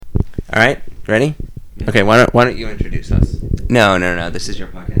All right, ready? Okay, why don't you introduce us? No. This is your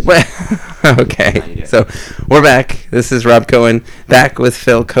podcast. Okay, so we're back. This is Rob Cohen, back with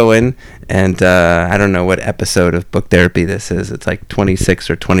Phil Cohen, and I don't know what episode of Book Therapy this is. It's like 26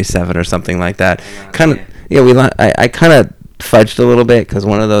 or 27 or something like that. I kind of fudged a little bit because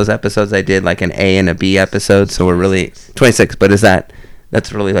one of those episodes I did like an A and a B episode, so we're really 26. But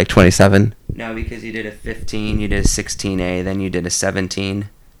that's really like 27? No, because you did a 15, you did a 16A, then you did a 17.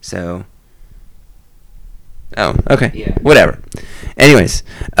 So. Oh, okay. Yeah. Whatever. Anyways,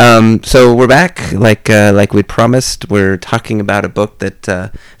 so we're back, like we'd promised. We're talking about a book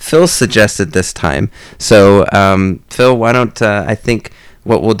that Phil suggested this time. So, Phil, why don't I think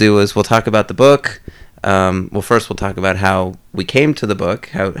what we'll do is we'll talk about the book. First we'll talk about how we came to the book,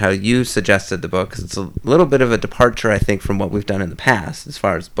 how you suggested the book, 'cause it's a little bit of a departure, I think, from what we've done in the past as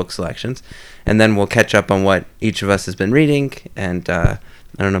far as book selections. And then we'll catch up on what each of us has been reading, and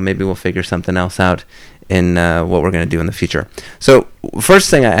I don't know, maybe we'll figure something else out in what we're going to do in the future. So first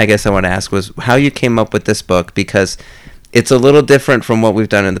thing I guess I want to ask was how you came up with this book, because it's a little different from what we've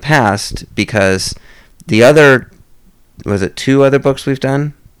done in the past, because the other, was it 2 other books we've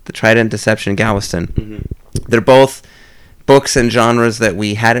done? The Trident, Deception, Galveston. Mm-hmm. They're both books and genres that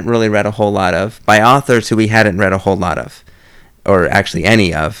we hadn't really read a whole lot of, by authors who we hadn't read a whole lot of, or actually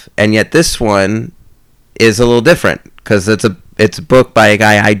any of. And yet this one is a little different, because it's a book by a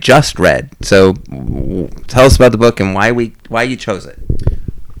guy I just read. So tell us about the book and why you chose it.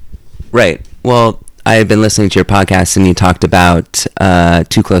 Right. Well, I had been listening to your podcast, and you talked about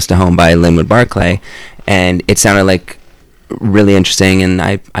Too Close to Home by Linwood Barclay, and it sounded like really interesting, and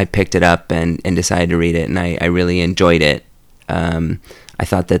I picked it up and decided to read it, and I really enjoyed it. I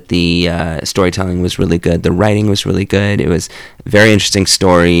thought that the storytelling was really good. The writing was really good. It was a very interesting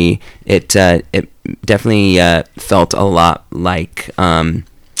story. It definitely felt a lot like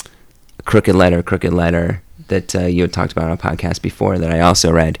Crooked Letter that you had talked about on a podcast before that I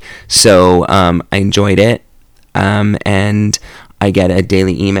also read. So I enjoyed it, and I get a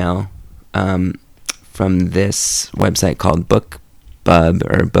daily email from this website called BookBub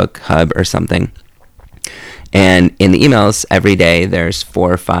or BookHub or something. And in the emails, every day, there's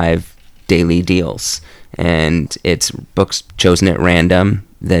 4 or 5 daily deals. And it's books chosen at random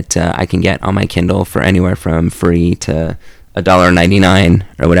that I can get on my Kindle for anywhere from free to $1.99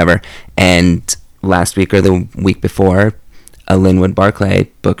 or whatever. And last week or the week before, a Linwood Barclay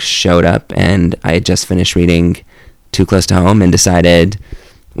book showed up, and I had just finished reading Too Close to Home and decided,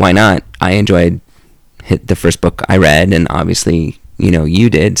 why not? I enjoyed the first book I read, and obviously you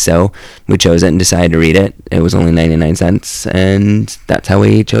did, so we chose it and decided to read it. It was only 99 cents, and that's how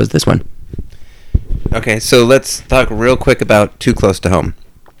we chose this one. Okay, so let's talk real quick about Too Close to Home.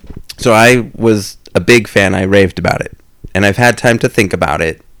 So I was a big fan. I raved about it, and I've had time to think about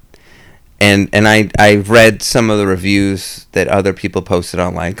it, and I've read some of the reviews that other people posted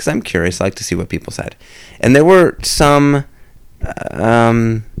online, because I'm curious. I like to see what people said. And there were some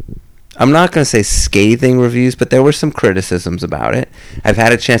I'm not going to say scathing reviews, but there were some criticisms about it. I've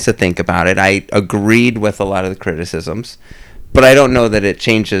had a chance to think about it. I agreed with a lot of the criticisms, but I don't know that it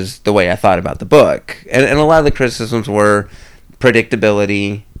changes the way I thought about the book. And a lot of the criticisms were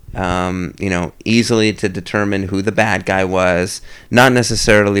predictability, easily to determine who the bad guy was, not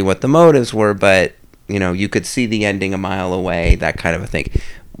necessarily what the motives were, but, you could see the ending a mile away, that kind of a thing.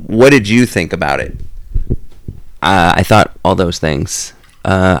 What did you think about it? I thought all those things.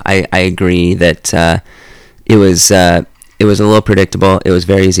 I agree that it was a little predictable. It was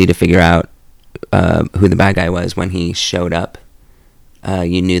very easy to figure out who the bad guy was when he showed up.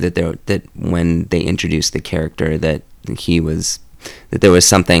 You knew that when they introduced the character that there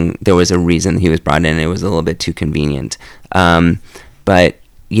was a reason he was brought in. It was a little bit too convenient. But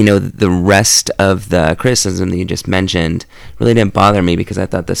the rest of the criticism that you just mentioned really didn't bother me, because I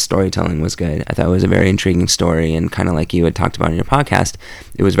thought the storytelling was good. I thought it was a very intriguing story, and kind of like you had talked about in your podcast,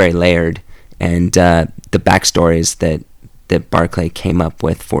 it was very layered, and the backstories that Barclay came up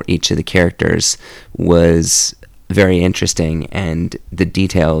with for each of the characters was very interesting, and the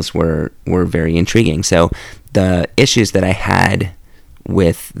details were very intriguing. So the issues that I had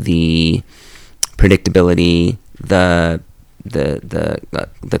with the predictability, the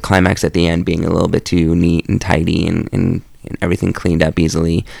climax at the end being a little bit too neat and tidy and everything cleaned up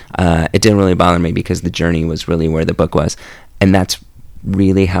easily, it didn't really bother me, because the journey was really where the book was. And that's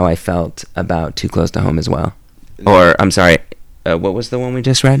really how I felt about Too Close to Home as well. Or, I'm sorry, what was the one we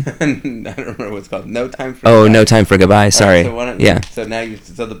just read? I don't remember what it's called. No Time for Goodbye. No Time for Goodbye, sorry. Right, so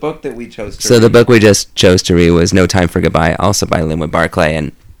so the book that we chose to read. So the book we just chose to read was No Time for Goodbye, also by Linwood Barclay.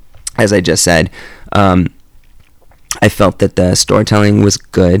 And as I just said, I felt that the storytelling was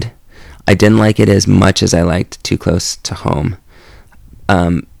good. I didn't like it as much as I liked Too Close to Home,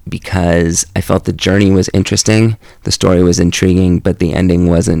 because I felt the journey was interesting, the story was intriguing, but the ending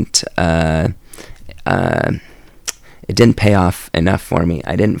wasn't. It didn't pay off enough for me.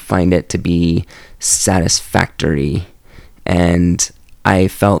 I didn't find it to be satisfactory, and I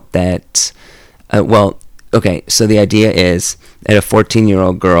felt that. Okay. So the idea is that a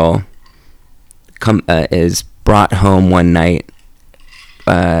 14-year-old girl is brought home one night.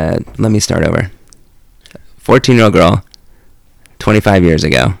 Let me start over. 14-year-old girl, 25 years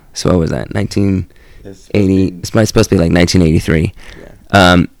ago. So what was that? 1980. It's supposed to be like 1983.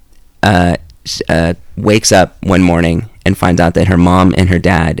 Yeah. Wakes up one morning and finds out that her mom and her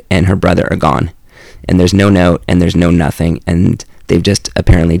dad and her brother are gone. And there's no note and there's no nothing. And they've just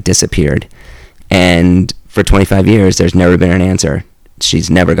apparently disappeared. And for 25 years, there's never been an answer. She's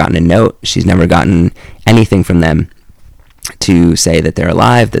never gotten a note. She's never gotten anything from them to say that they're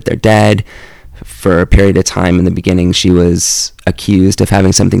alive, that they're dead. For a period of time in the beginning, she was accused of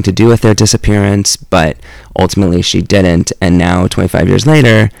having something to do with their disappearance, but ultimately she didn't. And now, 25 years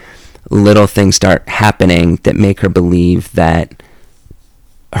later, little things start happening that make her believe that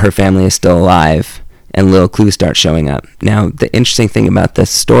her family is still alive, and little clues start showing up. Now, the interesting thing about this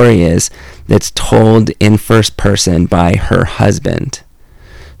story is that it's told in first person by her husband.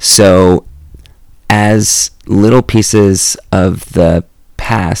 So as little pieces of the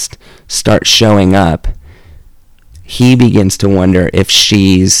past start showing up, he begins to wonder if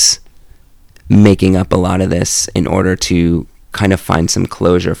she's making up a lot of this in order to kind of find some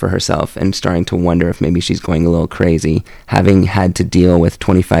closure for herself, and starting to wonder if maybe she's going a little crazy, having had to deal with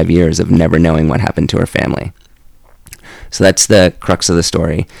 25 years of never knowing what happened to her family. So that's the crux of the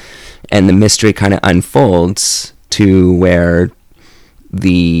story. And the mystery kind of unfolds to where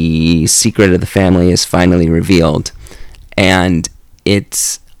the secret of the family is finally revealed. And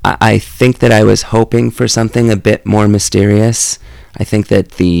I think that I was hoping for something a bit more mysterious. I think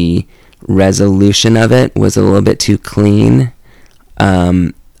that the resolution of it was a little bit too clean.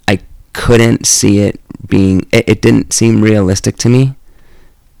 I couldn't see it being, it didn't seem realistic to me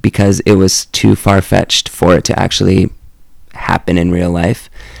because it was too far-fetched for it to actually happen in real life.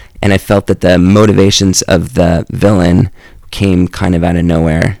 And I felt that the motivations of the villain came kind of out of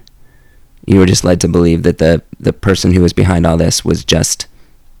nowhere. You were just led to believe that the person who was behind all this was just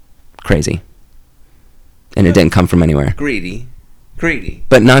crazy. And it didn't come from anywhere. Greedy.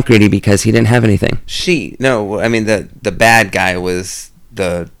 But not greedy because he didn't have anything. I mean the bad guy was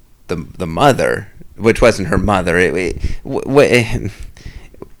the mother, which wasn't her mother.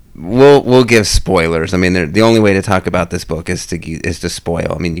 We'll give spoilers. I mean, the only way to talk about this book is to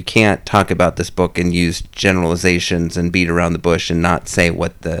spoil. I mean, you can't talk about this book and use generalizations and beat around the bush and not say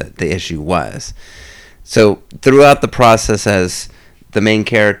what the issue was. So throughout the process, as the main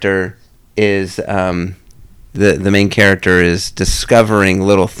character is the main character is discovering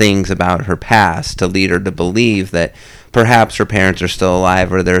little things about her past to lead her to believe that perhaps her parents are still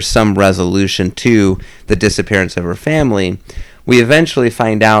alive, or there's some resolution to the disappearance of her family. We eventually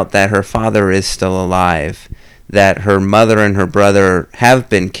find out that her father is still alive, that her mother and her brother have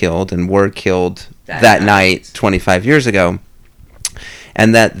been killed and were killed that night 25 years ago,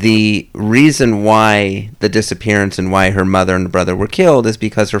 and that the reason why the disappearance and why her mother and brother were killed is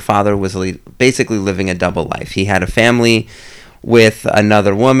because her father was basically living a double life. He had a family with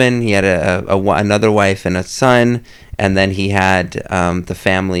another woman, he had another wife and a son, and then he had the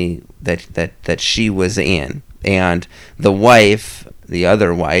family that she was in. And the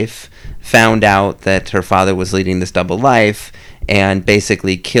other wife, found out that her father was leading this double life and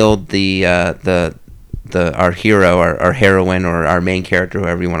basically killed our hero, our heroine, or our main character,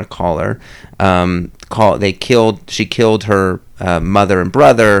 whoever you want to call her. She killed her mother and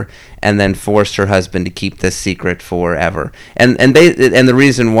brother, and then forced her husband to keep this secret forever. And the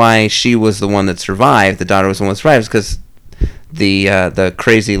reason why she was the one that survived, the daughter was the one that survived, is because the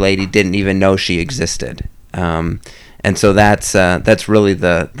crazy lady didn't even know she existed. And so that's really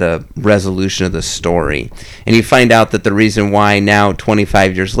the resolution of the story. And you find out that the reason why now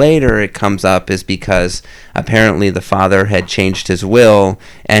 25 years later it comes up is because apparently the father had changed his will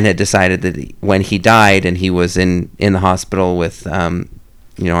and had decided that when he died and he was in the hospital with on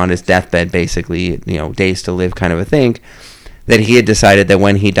his deathbed, basically, days to live kind of a thing, that he had decided that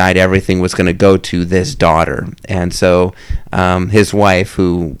when he died everything was going to go to this daughter. And so his wife,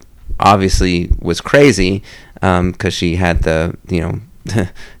 who obviously was crazy because she had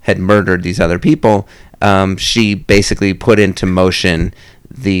had murdered these other people, she basically put into motion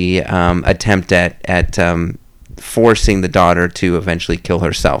the attempt at forcing the daughter to eventually kill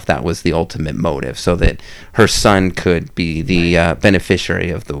herself. That was the ultimate motive, so that her son could be the beneficiary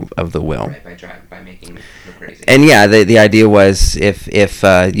of the will. Right, by making her crazy. And yeah, the idea was if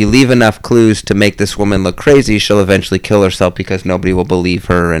you leave enough clues to make this woman look crazy, she'll eventually kill herself because nobody will believe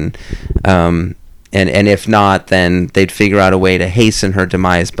her, and if not, then they'd figure out a way to hasten her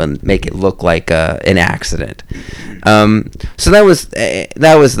demise, but make it look like an accident. So that was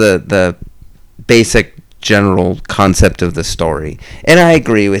the basic general concept of the story, and I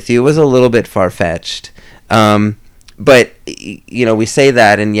agree with you. It was a little bit far-fetched, but we say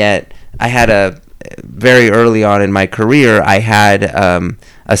that, and yet I had very early on in my career, I had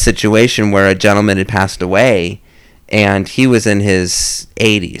a situation where a gentleman had passed away, and he was in his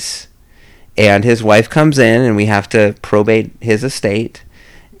 80s. And his wife comes in, and we have to probate his estate.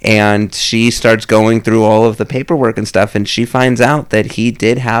 And she starts going through all of the paperwork and stuff, and she finds out that he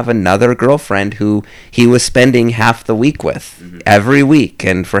did have another girlfriend who he was spending half the week with every week,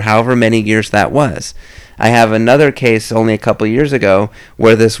 and for however many years that was. I have another case only a couple years ago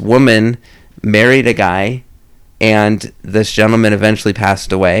where this woman married a guy, and this gentleman eventually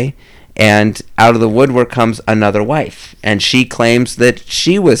passed away. And out of the woodwork comes another wife, and she claims that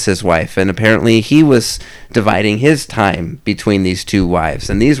she was his wife, and apparently he was dividing his time between these two wives.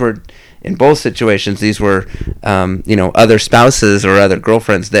 And these were, in both situations, these were, other spouses or other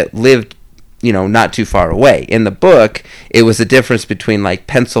girlfriends that lived, not too far away. In the book, it was a difference between like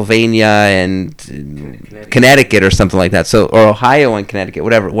Pennsylvania and Connecticut or something like that. So, or Ohio and Connecticut,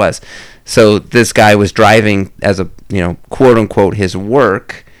 whatever it was. So this guy was driving as a, quote unquote, his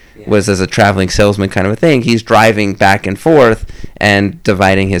work was as a traveling salesman kind of a thing. He's driving back and forth and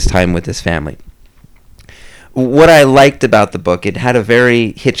dividing his time with his family. What I liked about the book, it had a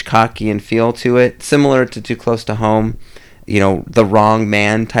very Hitchcockian feel to it, similar to Too Close to Home. The wrong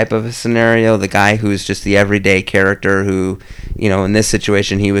man type of a scenario, the guy who's just the everyday character who, in this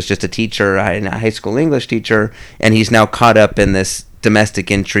situation, he was just a teacher, a high school English teacher, and he's now caught up in this domestic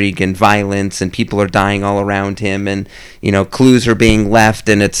intrigue and violence, and people are dying all around him, and clues are being left,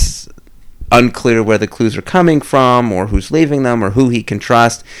 and it's unclear where the clues are coming from or who's leaving them or who he can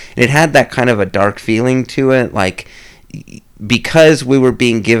trust. And it had that kind of a dark feeling to it, like because we were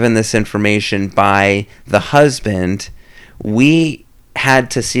being given this information by the husband, we had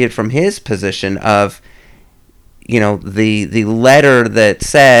to see it from his position of the letter that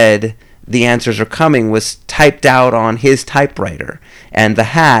said the answers are coming was typed out on his typewriter, and the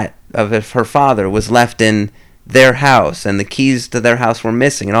hat of her father was left in their house, and the keys to their house were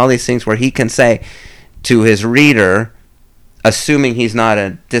missing, and all these things where he can say to his reader, assuming he's not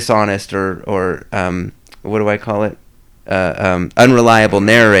a dishonest or what do I call it, unreliable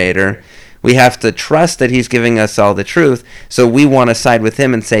narrator, we have to trust that he's giving us all the truth. So we want to side with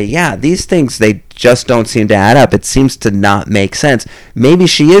him and say, yeah, these things, they just don't seem to add up. It seems to not make sense. Maybe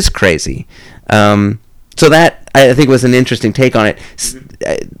she is crazy. So that, I think, was an interesting take on it.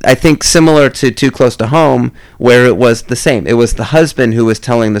 I think similar to Too Close to Home, where it was the same. It was the husband who was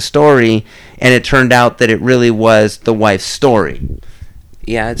telling the story, and it turned out that it really was the wife's story.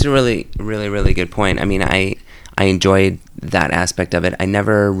 Yeah, it's a really, really, really good point. I mean, I enjoyed that aspect of it. I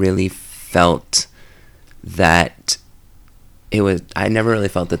never really felt that I never really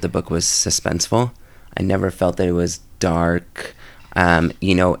felt that the book was suspenseful. I never felt that it was dark. When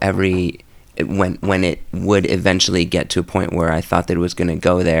it would eventually get to a point where I thought that it was going to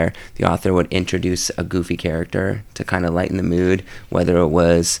go there, the author would introduce a goofy character to kind of lighten the mood, whether it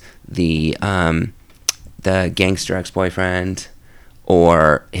was the gangster ex-boyfriend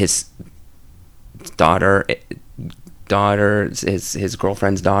or his his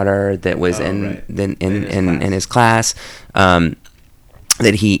girlfriend's daughter that was in his class, that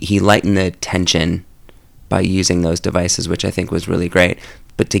he lightened the tension by using those devices, which I think was really great.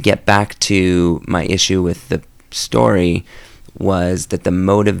 But to get back to my issue with the story was that the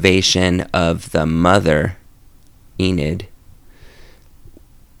motivation of the mother, Enid,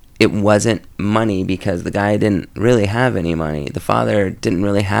 it wasn't money, because the guy didn't really have any money. The father didn't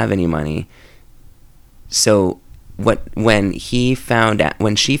really have any money. So when she found out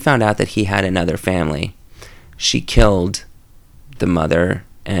that he had another family, she killed the mother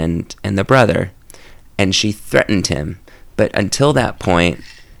and the brother, and she threatened him. But until that point,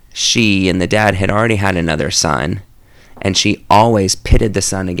 she and the dad had already had another son, and she always pitted the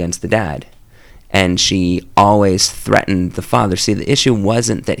son against the dad, and she always threatened the father. See, the issue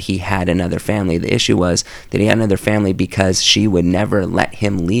wasn't that he had another family. The issue was that he had another family because she would never let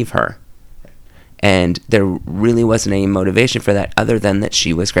him leave her. And there really wasn't any motivation for that other than that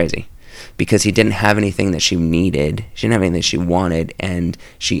she was crazy. because he didn't have anything that she needed. She didn't have anything that she wanted, and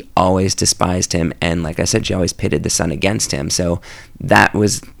she always despised him. And like I said, she always pitted the son against him. So that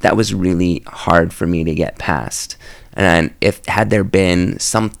was really hard for me to get past. And if had there been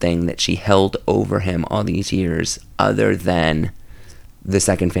something that she held over him all these years, other than the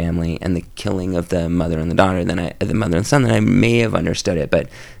second family and the killing of the mother and the daughter, the mother and son, then I may have understood it. But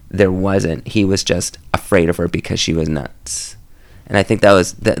there wasn't. He was just afraid of her because she was nuts. And I think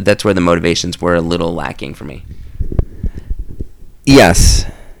that's where the motivations were a little lacking for me. Yes,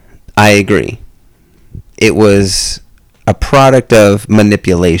 I agree. It was a product of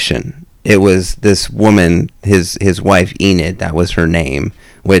manipulation. It was this woman, his wife Enid, that was her name,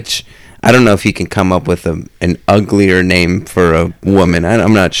 which I don't know if you can come up with an uglier name for a woman.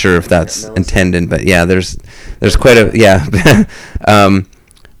 I'm not sure if that's intended, but yeah, there's quite a, yeah.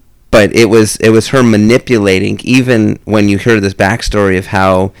 But it was her manipulating, even when you hear this backstory of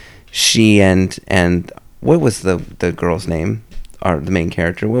how she and what was the girl's name, or the main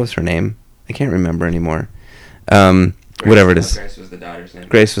character, what was her name? I can't remember anymore. Whatever it is. Grace was the daughter's name.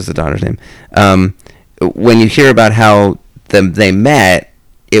 Grace was the daughter's name. When you hear about how they met,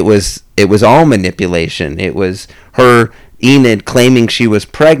 it was all manipulation. It was her, Enid, claiming she was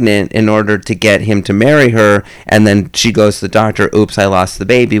pregnant in order to get him to marry her, and then she goes to the doctor, oops, I lost the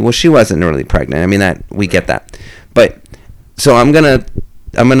baby. Well, she wasn't really pregnant. I mean, we get that. But so I'm gonna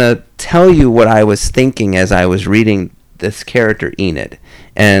tell you what I was thinking as I was reading this character Enid,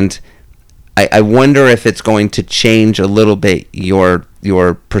 and I wonder if it's going to change a little bit your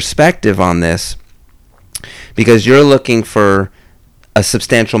perspective on this, because you're looking for a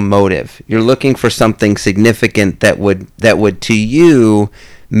substantial motive. You're looking for something significant that would to you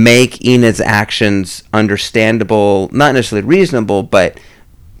make Enid's actions understandable, not necessarily reasonable, but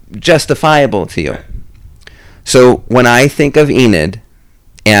justifiable to you. So when I think of Enid,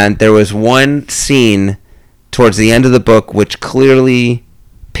 and there was one scene towards the end of the book which clearly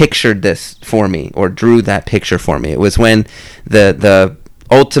pictured this for me, or drew that picture for me. It was when the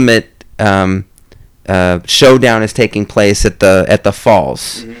ultimate showdown is taking place at the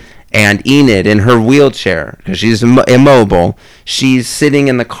falls, mm-hmm. and Enid in her wheelchair, because she's immobile, she's sitting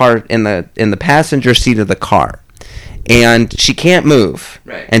in the car in the passenger seat of the car, and she can't move,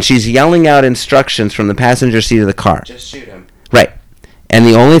 right. And she's yelling out instructions from the passenger seat of the car. Just shoot him. Right. And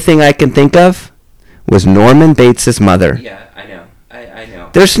the only thing I can think of was Norman Bates' mother. Yeah, I know. I know.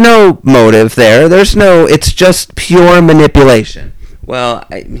 There's no motive there. It's just pure manipulation. Well,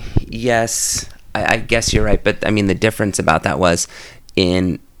 yes, I guess you're right. But, I mean, the difference about that was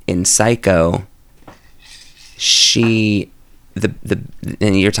in Psycho, and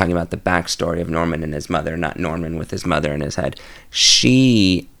you're talking about the backstory of Norman and his mother, not Norman with his mother in his head.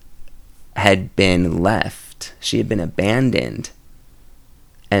 She had been left. She had been abandoned.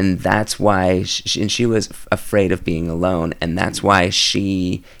 And that's why she was afraid of being alone, and that's why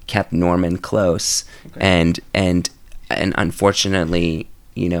she kept Norman close, okay. and unfortunately,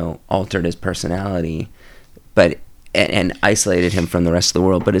 altered his personality, but and isolated him from the rest of the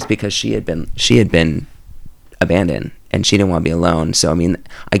world. But it's because she had been abandoned, and she didn't want to be alone. So I mean,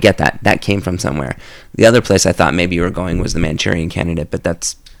 I get that came from somewhere. The other place I thought maybe you were going was the Manchurian Candidate, but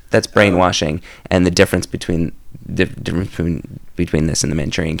that's brainwashing, and the difference between this and the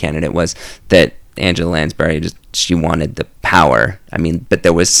Manchurian Candidate was that Angela Lansbury she wanted the power. I mean, but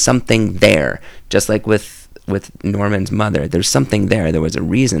there was something there, just like with Norman's mother. There's something there. There was a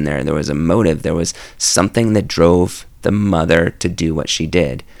reason there. There was a motive. There was something that drove the mother to do what she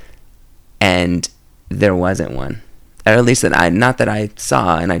did, and there wasn't one, or at least not that I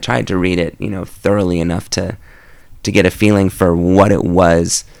saw. And I tried to read it, thoroughly enough to get a feeling for what it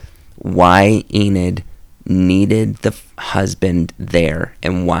was, why Enid needed the husband there,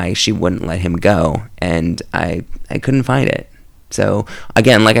 and why she wouldn't let him go, and I couldn't find it. So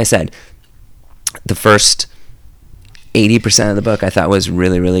again, like I said, the first 80% of the book I thought was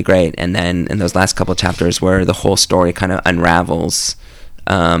really, really great, and then in those last couple chapters where the whole story kind of unravels,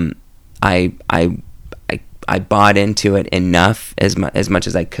 I bought into it enough as much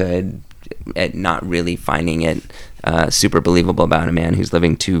as I could, at not really finding it super believable about a man who's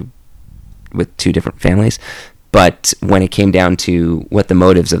living with two different families. But when it came down to what the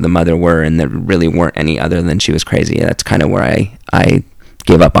motives of the mother were, and there really weren't any other than she was crazy, that's kind of where I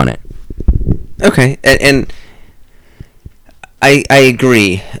gave up on it. Okay, and I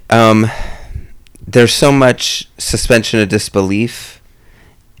agree. There's so much suspension of disbelief,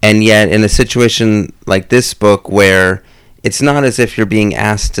 and yet in a situation like this book, where it's not as if you're being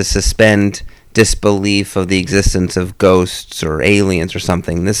asked to suspend disbelief of the existence of ghosts or aliens or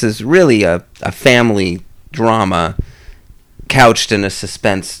something. This is really a family drama couched in a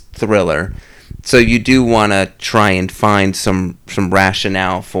suspense thriller. So you do want to try and find some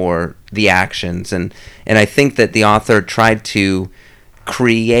rationale for the actions, and I think that the author tried to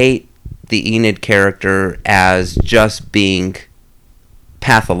create the Enid character as just being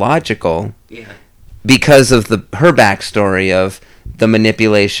pathological, because of her backstory of the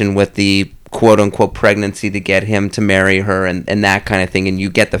manipulation with the quote unquote pregnancy to get him to marry her and that kind of thing. And you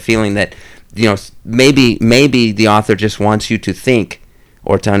get the feeling that, you know, maybe the author just wants you to think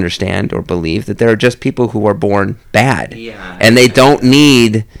or to understand or believe that there are just people who are born bad, and they don't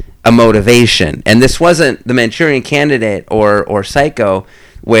need a motivation. And this wasn't The Manchurian Candidate or Psycho,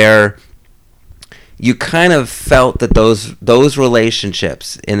 where you kind of felt that those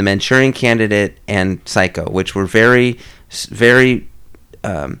relationships in The Manchurian Candidate and Psycho, which were very, very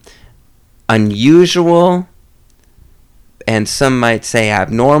unusual, and some might say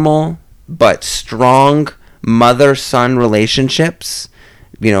abnormal, but strong mother-son relationships,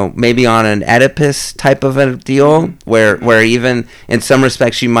 you know, maybe on an Oedipus type of a deal, where even in some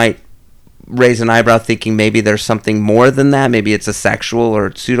respects you might raise an eyebrow thinking maybe there's something more than that. Maybe it's a sexual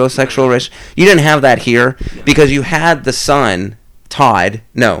or pseudo-sexual relationship. You didn't have that here, because you had the son,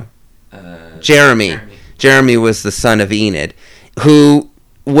 Jeremy. Jeremy was the son of Enid, who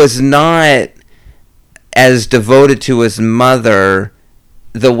was not as devoted to his mother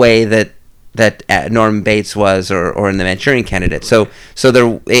the way that Norman Bates was, or in The Manchurian Candidate. So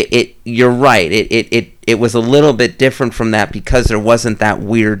there, you're right. It was a little bit different from that, because there wasn't that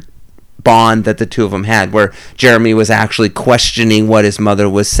weird bond that the two of them had, where Jeremy was actually questioning what his mother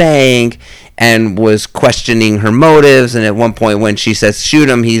was saying and was questioning her motives. And at one point when she says shoot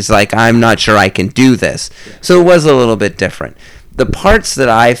him, he's like, I'm not sure I can do this. So it was a little bit different. The parts that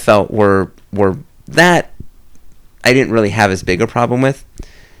I felt were that I didn't really have as big a problem with.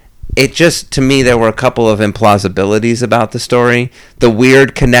 It just, to me, there were a couple of implausibilities about the story. The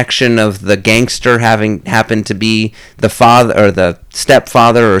weird connection of the gangster having happened to be the father, or the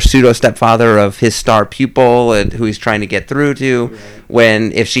stepfather or pseudo-stepfather of his star pupil, and who he's trying to get through to. Right.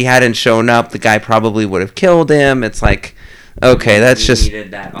 When if she hadn't shown up, the guy probably would have killed him. It's like, okay, that's just...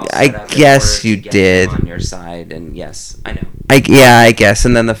 I guess you did. On your side, and yes, I know. I guess.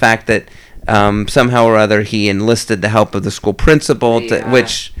 And then the fact that somehow or other he enlisted the help of the school principal,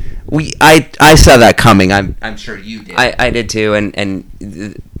 which... I saw that coming. I'm sure you did. I did too, and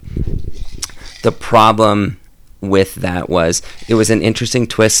the problem with that was it was an interesting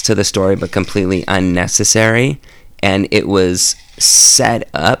twist to the story, but completely unnecessary, and it was set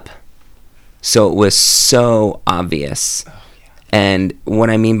up so it was so obvious. Oh, yeah. And what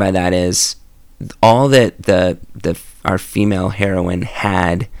I mean by that is all that our female heroine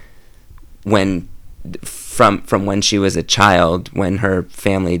had from when she was a child, when her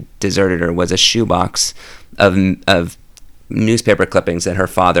family deserted her, was a shoebox of newspaper clippings that her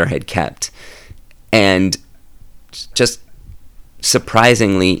father had kept. And just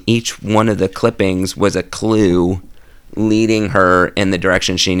surprisingly, each one of the clippings was a clue leading her in the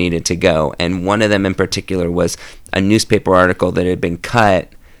direction she needed to go. And one of them in particular was a newspaper article that had been cut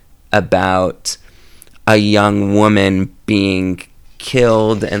about a young woman being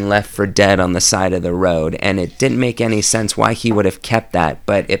killed and left for dead on the side of the road, and it didn't make any sense why he would have kept that,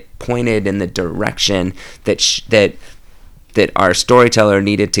 but it pointed in the direction that our storyteller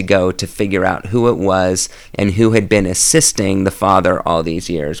needed to go to figure out who it was and who had been assisting the father all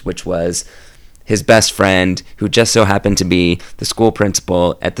these years, which was his best friend, who just so happened to be the school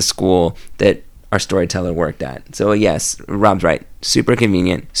principal at the school that our storyteller worked at. So yes, Rob's right. Super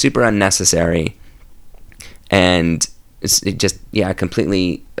convenient, super unnecessary, and it's just,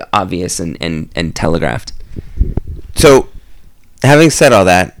 completely obvious and telegraphed. So, having said all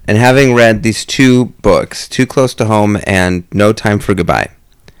that, and having read these two books, Too Close to Home and No Time for Goodbye,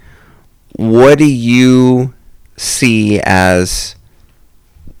 what do you see as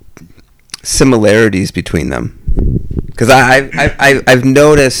similarities between them? Because I've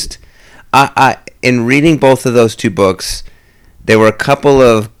noticed, in reading both of those two books, there were a couple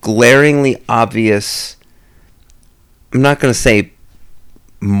of glaringly obvious, I'm not going to say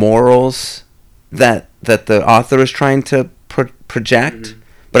morals that the author is trying to project,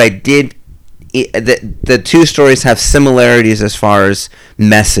 but I did. The two stories have similarities as far as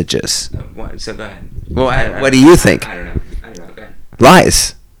messages. So go ahead. Well, what do you think? I don't know. Go ahead.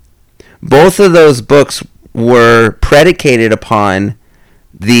 Lies. Both of those books were predicated upon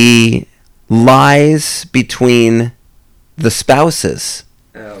the lies between the spouses.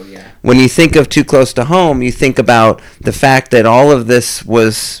 Oh, yeah. When you think of Too Close to Home, you think about the fact that all of this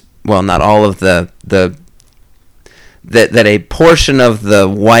was, well, not all of that a portion of the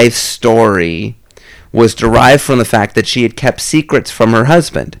wife's story was derived from the fact that she had kept secrets from her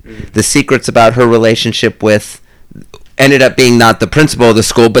husband. The secrets about her relationship with, ended up being not the principal of the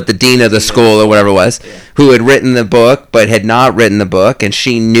school, but the dean of the school or whatever it was, who had written the book but had not written the book, and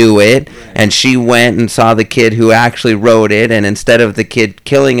she knew it, and she went and saw the kid who actually wrote it, and instead of the kid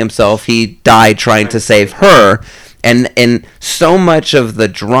killing himself, he died trying to save her. And so much of the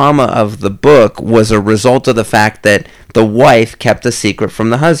drama of the book was a result of the fact that the wife kept a secret from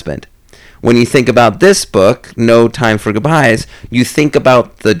the husband. When you think about this book, No Time for Goodbyes, you think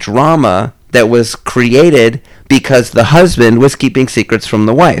about the drama that was created because the husband was keeping secrets from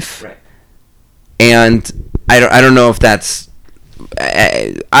the wife. Right. And I don't know if that's...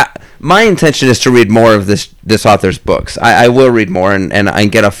 my intention is to read more of this author's books. I will read more and I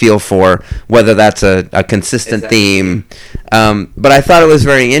get a feel for whether that's a consistent theme. But I thought it was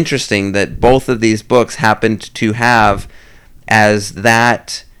very interesting that both of these books happened to have as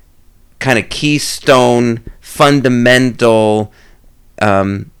that kind of keystone, fundamental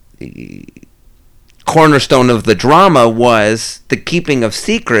cornerstone of the drama was the keeping of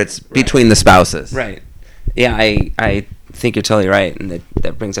secrets between the spouses. Right. Yeah, I think you're totally right, and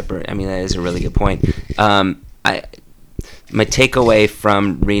that brings up. I mean, that is a really good point. My takeaway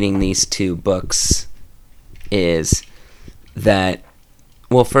from reading these two books is that,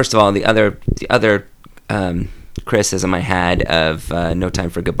 well, first of all, the other criticism I had of No Time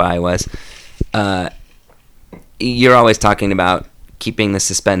for Goodbye was, you're always talking about keeping the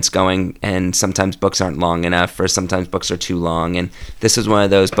suspense going, and sometimes books aren't long enough, or sometimes books are too long, and this was one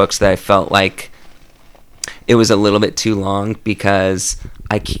of those books that I felt like it was a little bit too long, because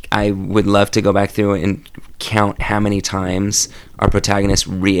I would love to go back through and count how many times our protagonist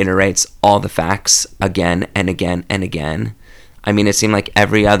reiterates all the facts again and again and again. I mean, it seemed like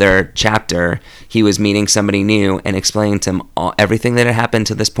every other chapter he was meeting somebody new and explaining to them everything that had happened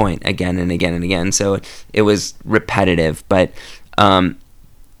to this point again and again and again. So it was repetitive, but the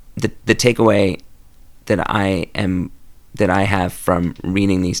takeaway that I have from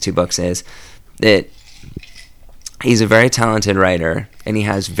reading these two books is that he's a very talented writer, and he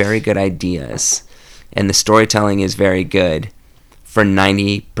has very good ideas, and the storytelling is very good for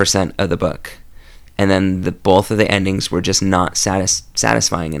 90% of the book. And then both of the endings were just not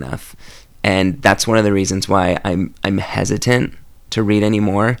satisfying enough. And that's one of the reasons why I'm hesitant to read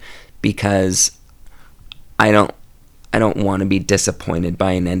anymore, because I don't want to be disappointed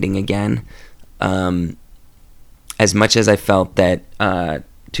by an ending again. As much as I felt that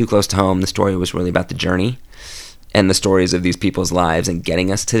Too Close to Home, the story was really about the journey and the stories of these people's lives and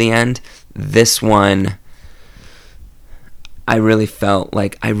getting us to the end, this one, I really felt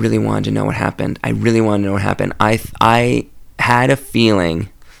like I really wanted to know what happened. I had a feeling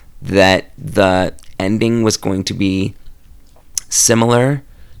that the ending was going to be similar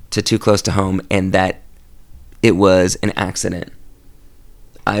to Too Close to Home, and that it was an accident.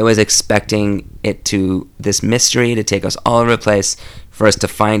 I was expecting this mystery to take us all over the place, for us to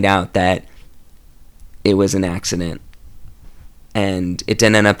find out that it was an accident. And it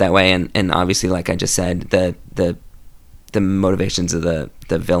didn't end up that way, and obviously, like I just said, the motivations of the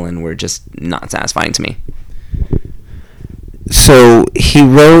villain were just not satisfying to me. So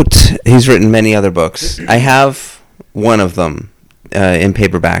he's written many other books. I have one of them in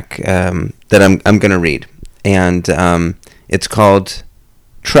paperback that I'm going to read, and it's called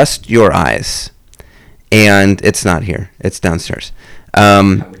Trust Your Eyes, and it's not here. It's downstairs.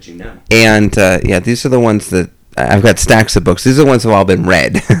 How would you know? And these are the ones that I've got stacks of books. These are the ones that have all been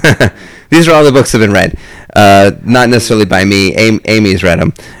read. These are all the books that have been read. Not necessarily by me. Amy's read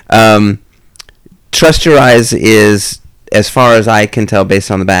them. Trust Your Eyes is, as far as I can tell based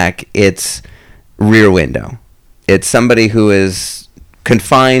on the back, it's Rear Window. It's somebody who is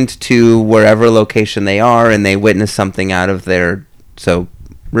confined to wherever location they are, and they witness something out of their... So,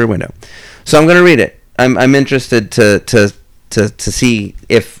 Rear Window. So I'm going to read it. I'm interested to see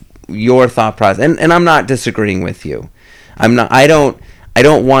if your thought process... And I'm not disagreeing with you. I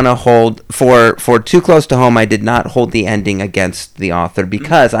don't want to hold for Too Close to Home. I did not hold the ending against the author,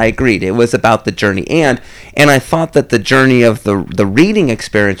 because I agreed it was about the journey, and I thought that the journey of the reading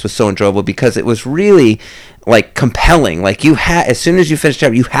experience was so enjoyable, because it was really like compelling. Like, as soon as you finish a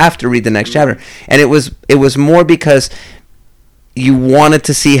chapter, you have to read the next chapter, and it was more because you wanted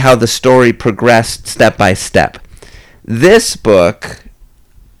to see how the story progressed step by step. This book,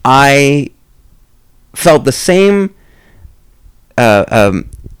 I felt the same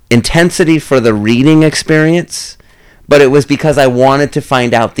intensity for the reading experience, but it was because I wanted to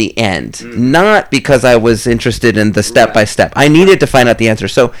find out the end, not because I was interested in the step by step. I needed to find out the answer.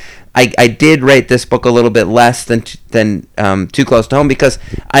 So I did rate this book a little bit less than Too Close to Home, because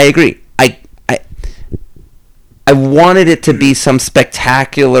I agree. I wanted it to be some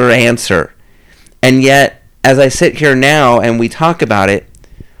spectacular answer. And yet, as I sit here now and we talk about it,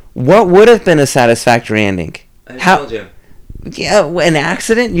 what would have been a satisfactory ending? I told you. Yeah, an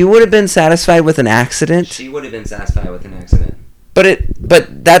accident? You would have been satisfied with an accident? She would have been satisfied with an accident.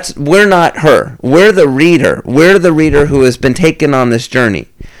 But that's, we're not her. We're the reader. We're the reader who has been taken on this journey.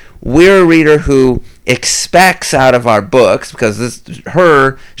 We're a reader who expects out of our books, because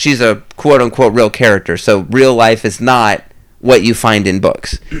she's a quote-unquote real character, so real life is not what you find in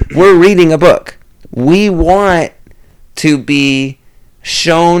books. We're reading a book. We want to be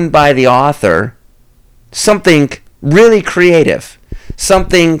shown by the author something really creative,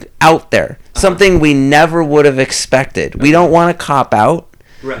 something out there, something we never would have expected. We don't want to cop out.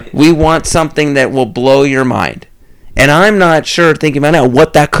 Right. We want something that will blow your mind. And I'm not sure, thinking about now,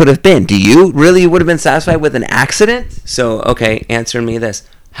 what that could have been. Do you really would have been satisfied with an accident? So, okay, answer me this.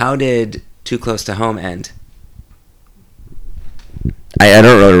 How did Too Close to Home end? I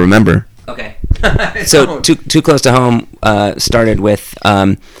don't really remember. Okay. So, Too Close to Home started with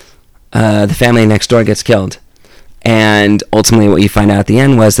the family next door gets killed. And ultimately what you find out at the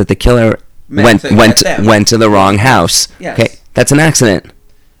end was that the killer went to the wrong house. Yes. Okay, that's an accident.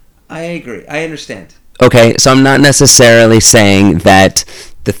 I agree. I understand. Okay, so I'm not necessarily saying that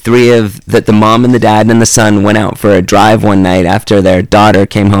that the mom and the dad and the son went out for a drive one night after their daughter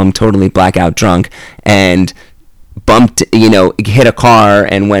came home totally blackout drunk and hit a car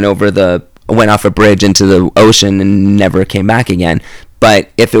and went off a bridge into the ocean and never came back again.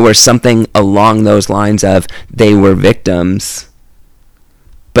 But if it were something along those lines of they were victims,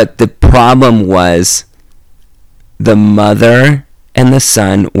 but the problem was the mother and the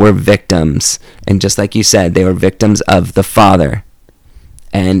son were victims, and just like you said, they were victims of the father,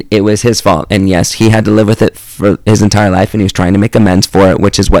 and it was his fault. And yes, he had to live with it for his entire life, and he was trying to make amends for it,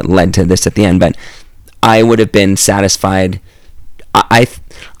 which is what led to this at the end. But I would have been satisfied. I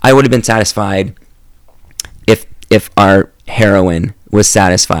would have been satisfied if our heroine was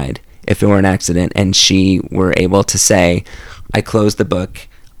satisfied, if it were an accident and she were able to say, I closed the book,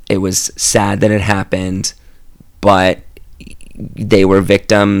 it was sad that it happened, but they were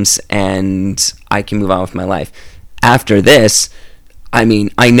victims and I can move on with my life. After this, I mean,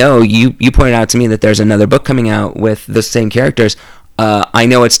 I know you pointed out to me that there's another book coming out with the same characters. I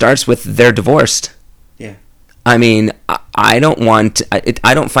know it starts with they're divorced. Yeah. I mean, I don't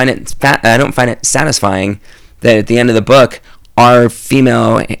find it satisfying that at the end of the book our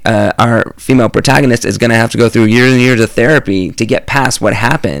female protagonist is going to have to go through years and years of therapy to get past what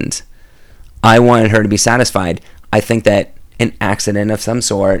happened. I wanted her to be satisfied. I think that an accident of some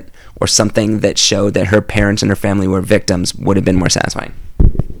sort or something that showed that her parents and her family were victims would have been more satisfying.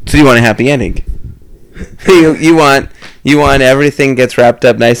 So you want a happy ending? you want everything gets wrapped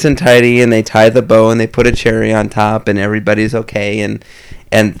up nice and tidy, and they tie the bow and they put a cherry on top, and everybody's okay, and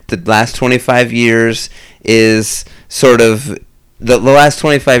the last 25 years is sort of the last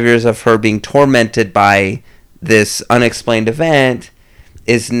 25 years of her being tormented by this unexplained event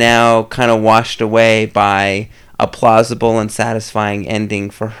is now kind of washed away by a plausible and satisfying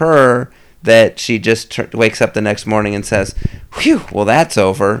ending for her, that she just wakes up the next morning and says, whew, well, that's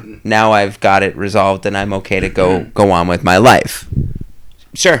over. Now I've got it resolved and I'm okay to go on with my life.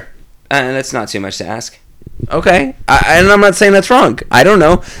 Sure. That's not too much to ask. Okay. And I'm not saying that's wrong. I don't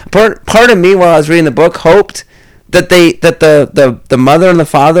know. Part of me, while I was reading the book, hoped that the mother and the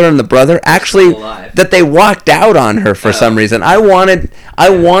father and the brother actually, that they walked out on her for some reason. I wanted, I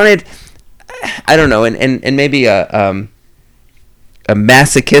don't know, and maybe a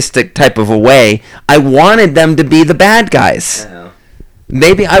masochistic type of a way, I wanted them to be the bad guys.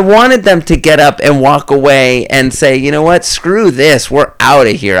 Maybe I wanted them to get up and walk away and say, you know what, screw this, we're out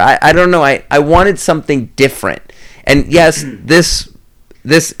of here. I don't know, I wanted something different. And yes, this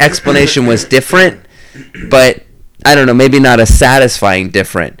explanation was different, but I don't know, maybe not a satisfying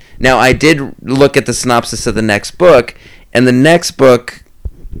different. Now, I did look at the synopsis of the next book, and the next book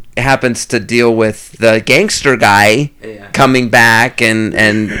happens to deal with the gangster guy coming back and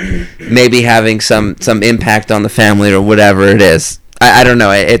maybe having some impact on the family or whatever it is. I don't know.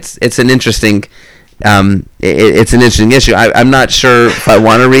 It's an interesting it's an interesting issue. I'm not sure if I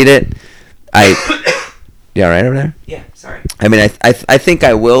want to read it. You all right over there? Yeah, sorry. I mean, I think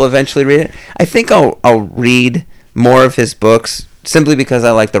I will eventually read it. I think I'll read more of his books simply because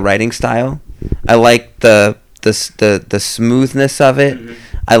I like the writing style. I like the smoothness of it. Mm-hmm.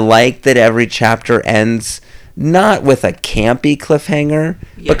 I like that every chapter ends not with a campy cliffhanger,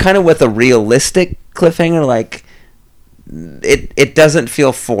 but kind of with a realistic cliffhanger, like it doesn't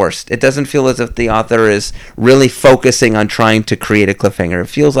feel forced. It doesn't feel as if the author is really focusing on trying to create a cliffhanger. It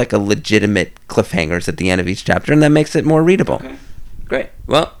feels like a legitimate cliffhangers at the end of each chapter, and that makes it more readable. Okay. Great.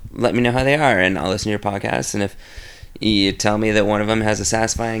 Well, let me know how they are, and I'll listen to your podcast. And if you tell me that one of them has a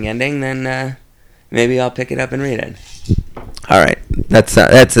satisfying ending, then maybe I'll pick it up and read it. All right, that's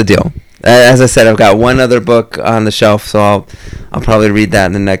the deal. As I said, I've got one other book on the shelf, so I'll probably read that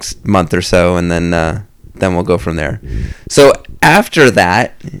in the next month or so, and then we'll go from there. So after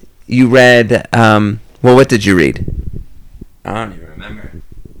that, you read. What did you read? I don't even remember.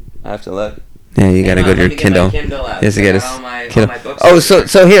 I have to look. Yeah, you got to go to your Kindle. Yes, to get his all my books. Oh,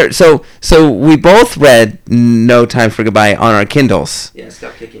 so we both read No Time for Goodbye on our Kindles. Yeah,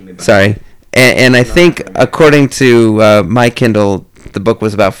 stop kicking me. Sorry, and I think according to my Kindle, the book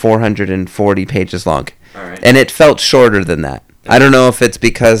was about 440 pages long. All right. And it felt shorter than that. I don't know if it's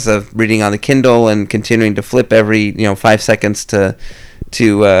because of reading on the Kindle and continuing to flip every 5 seconds to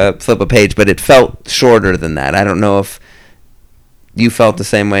flip a page, but it felt shorter than that. I don't know if you felt the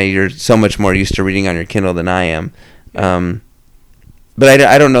same way. You're so much more used to reading on your Kindle than I am. But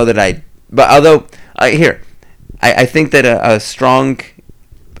I don't know that I... But although, I think that a strong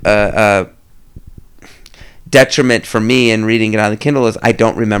detriment for me in reading it on the Kindle is I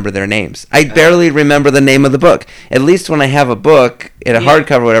don't remember their names. I barely remember the name of the book. At least when I have a book in a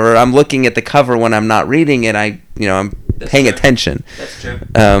hardcover or whatever, I'm looking at the cover when I'm not reading it. I'm paying attention. That's true.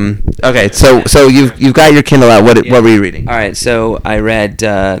 Okay, so you've got your Kindle out. What were you reading? All right, so I read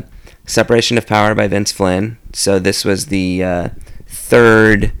Separation of Power by Vince Flynn. So this was the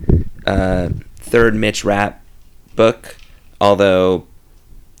third Mitch Rapp book, although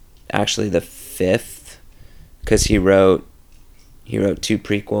actually the fifth, because he wrote 2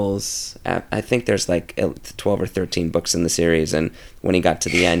 prequels. I think there's like 12 or 13 books in the series, and when he got to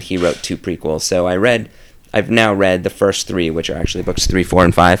the end, he wrote 2 prequels. So I've now read the first 3, which are actually books 3, 4,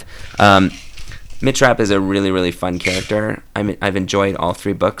 and 5. Mitch Rapp is a really, really fun character. I've enjoyed all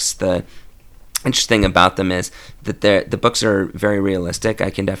 3 books. The interesting about them is that the books are very realistic.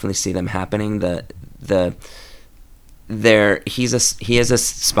 I can definitely see them happening. He is a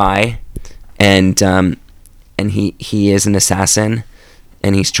spy, and he is an assassin,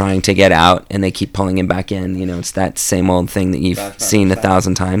 and he's trying to get out, and they keep pulling him back in. It's that same old thing that you've seen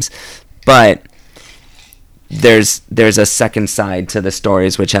 1,000 times. But there's a second side to the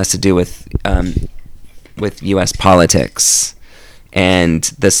stories, which has to do with U.S. politics, and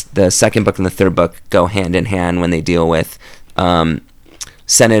the second book and the third book go hand in hand when they deal with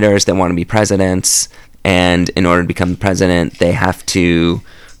senators that want to be presidents, and in order to become president, they have to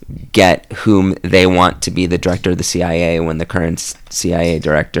get whom they want to be the director of the CIA when the current CIA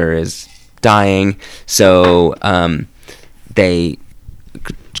director is dying. So they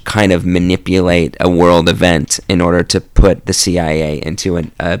kind of manipulate a world event in order to put the CIA into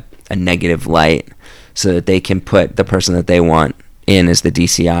a negative light, so that they can put the person that they want in as the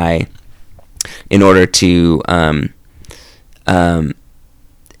DCI in order to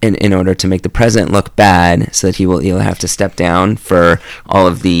in order to make the president look bad, so that he'll have to step down for all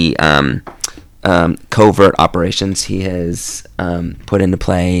of the covert operations he has put into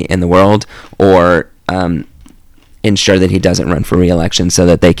play in the world, or ensure that he doesn't run for re-election, so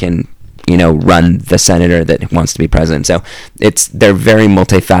that they can run the senator that wants to be president. So they're very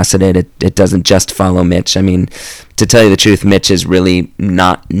multifaceted. It doesn't just follow Mitch. I mean, to tell you the truth, Mitch is really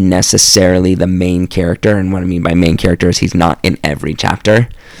not necessarily the main character, and what I mean by main character is he's not in every chapter.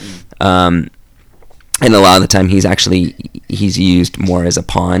 And a lot of the time he's used more as a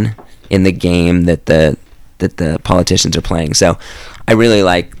pawn in the game that the politicians are playing. So I really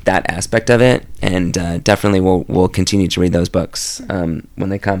like that aspect of it, and definitely we'll continue to read those books when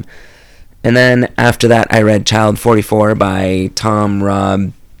they come. And then after that, I read Child 44 by Tom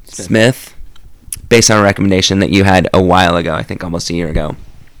Rob Smith, based on a recommendation that you had a while ago, I think almost a year ago.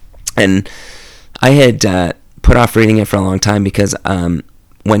 And I had put off reading it for a long time because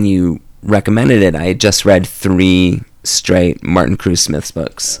when you recommended it, I had just read 3 straight Martin Cruz Smith's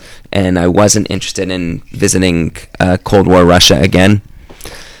books, and I wasn't interested in visiting Cold War Russia again.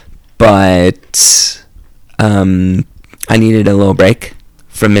 But I needed a little break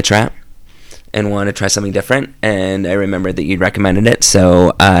from Mitch Rapp and wanted to try something different, and I remembered that you'd recommended it,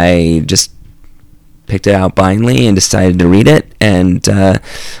 so I just picked it out blindly and decided to read it, and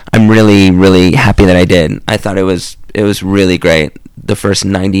I'm really, really happy that I did. I thought it was really great. The first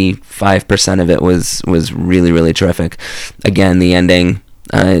 95% of it was really, really terrific. Again, the ending,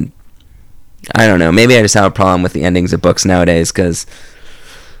 I don't know, maybe I just have a problem with the endings of books nowadays, because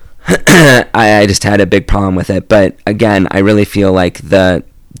I just had a big problem with it. But again, I really feel like the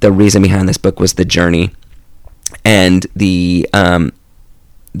reason behind this book was the journey, and the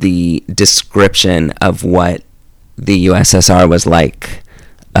description of what the USSR was like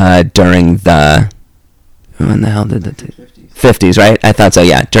during the, when the hell did the 50s, right? I thought so,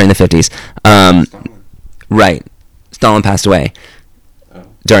 yeah, during the 50s. Right. Stalin passed away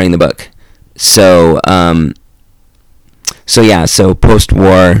during the book. So so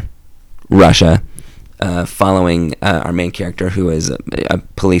post-war Russia, following our main character, who is a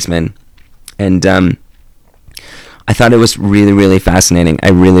policeman. And I thought it was really, really fascinating. I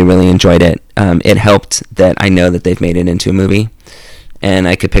really, really enjoyed it. It helped that I know that they've made it into a movie, and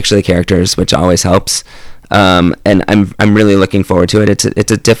I could picture the characters, which always helps. And I'm really looking forward to it.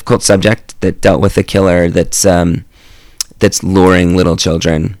 It's a difficult subject that dealt with a killer that's luring little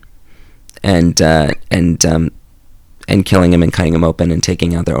children, and killing them and cutting them open and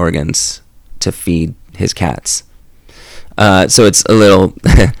taking out their organs to feed his cats. So it's a little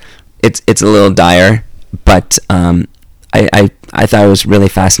it's a little dire, but I thought it was really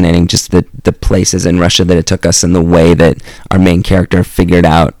fascinating, just the places in Russia that it took us, and the way that our main character figured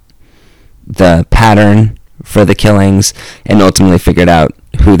out the pattern for the killings and ultimately figured out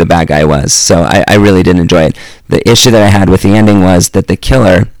who the bad guy was. So I really did enjoy it. The issue that I had with the ending was that the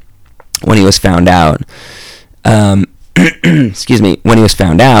killer, when he was found out, when he was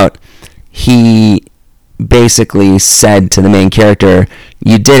found out, he basically said to the main character,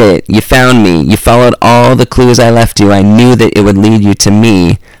 "You did it. You found me. You followed all the clues I left you. I knew that it would lead you to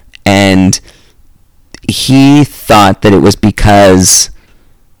me." And he thought that it was because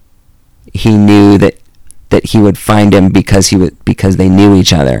he knew that he would find him because they knew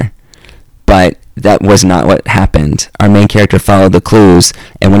each other. But that was not what happened. Our main character followed the clues,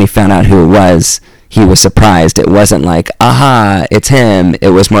 and when he found out who it was, he was surprised. It wasn't like, aha, it's him. It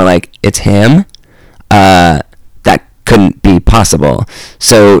was more like, it's him? That couldn't be possible.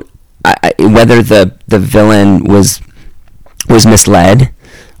 So whether the villain was misled,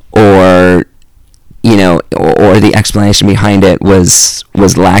 or or the explanation behind it was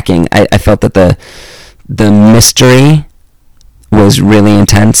lacking, I felt that the mystery was really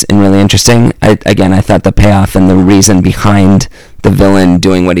intense and really interesting. I thought the payoff and the reason behind the villain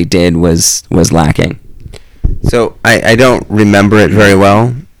doing what he did was lacking. So I don't remember it very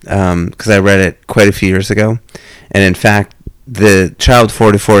well, because I read it quite a few years ago. And in fact, the Child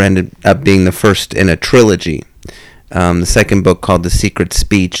 44 ended up being the first in a trilogy. The second book called The Secret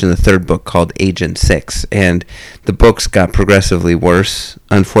Speech, and the third book called Agent 6. And the books got progressively worse,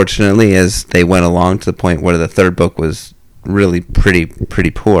 unfortunately, as they went along, to the point where the third book was really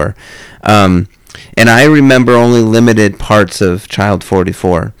pretty poor. And I remember only limited parts of Child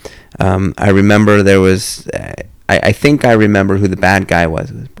 44. I remember there was... I think I remember who the bad guy was.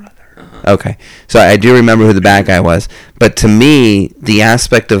 His brother. Okay. So I do remember who the bad guy was. But to me, the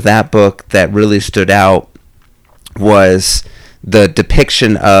aspect of that book that really stood out was the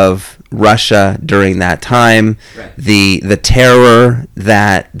depiction of Russia during that time, right. The terror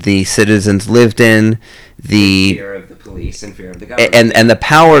that the citizens lived in, the fear of the police and fear of the government, and the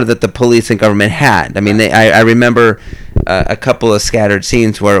power that the police and government had. I mean, I remember a couple of scattered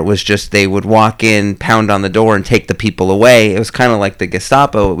scenes where it was just they would walk in, pound on the door, and take the people away. It was kind of like the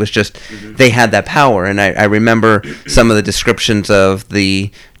Gestapo. It was just they had that power. And I remember some of the descriptions of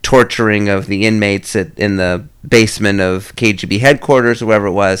the torturing of the inmates in the basement of KGB headquarters, or wherever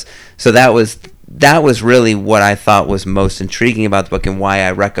it was. So that was really what I thought was most intriguing about the book, and why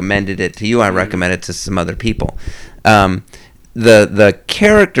I recommended it to you. I recommended it to some other people. The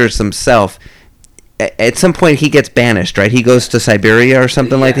characters themselves, at some point he gets banished, right? He goes to Siberia or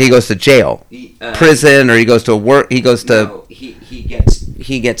something like that. He goes to jail, prison, or he goes to work. He goes to. No,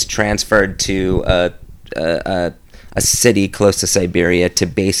 he gets transferred to a city close to Siberia to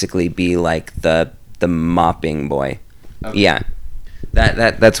basically be like the mopping boy. Okay. Yeah.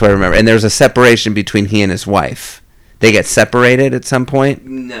 That's what I remember. And there's a separation between he and his wife. They get separated at some point?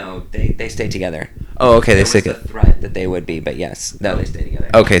 No, they stay together. Oh, okay, they stay together. There was a threat that they would be, but yes, no, they stay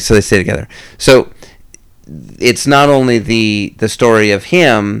together. Okay, so they stay together. So it's not only the story of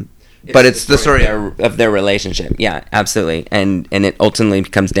him, but it's the story of their relationship. Yeah, absolutely. And it ultimately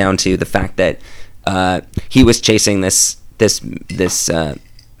comes down to the fact that he was chasing this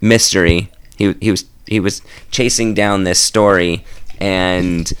mystery. He was chasing down this story,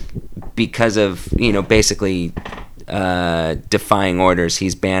 and because of basically defying orders,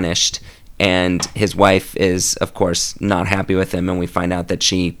 he's banished, and his wife is of course not happy with him, and we find out that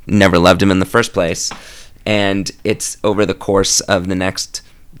she never loved him in the first place. And it's over the course of the next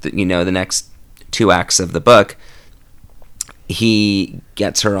 2 acts of the book, he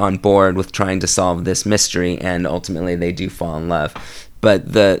gets her on board with trying to solve this mystery, and ultimately they do fall in love.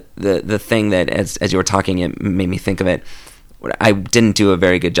 But the thing that, as you were talking, it made me think of it. I didn't do a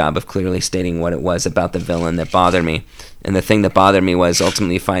very good job of clearly stating what it was about the villain that bothered me. And the thing that bothered me was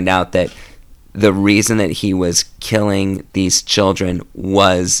ultimately find out that the reason that he was killing these children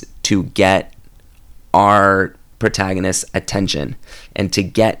was to get our protagonist's attention and to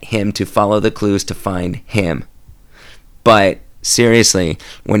get him to follow the clues to find him. But seriously,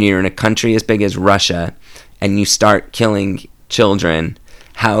 when you're in a country as big as Russia and you start killing children,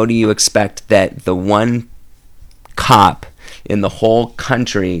 how do you expect that the one cop in the whole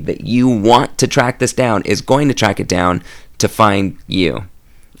country that you want to track this down is going to track it down to find you?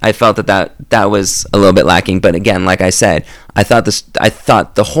 I felt that was a little bit lacking, but again, like I said, I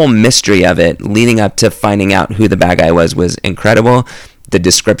thought the whole mystery of it leading up to finding out who the bad guy was incredible. The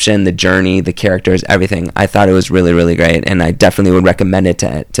description, the journey, the characters, everything. I thought it was really, really great, and I definitely would recommend it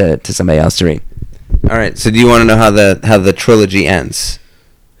to somebody else to read. All right. So do you want to know how the trilogy ends?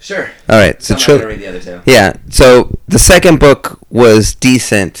 Sure. All right. So I'm not gonna read the other two. Yeah. So the second book was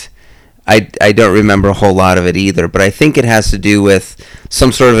decent. I don't remember a whole lot of it either, but I think it has to do with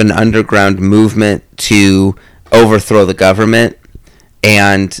some sort of an underground movement to overthrow the government,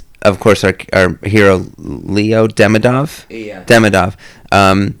 and of course our hero Leo Demidov. Yeah. Demidov.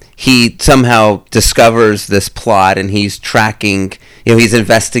 He somehow discovers this plot, and he's tracking. He's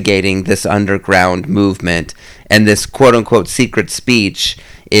investigating this underground movement, and this quote unquote secret speech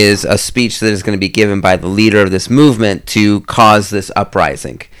is a speech that is going to be given by the leader of this movement to cause this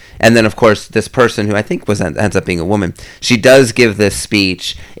uprising. And then, of course, this person, who I think ends up being a woman, she does give this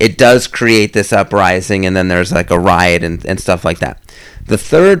speech. It does create this uprising, and then there's like a riot and stuff like that. The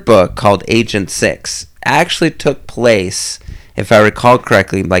third book, called Agent 6, actually took place, if I recall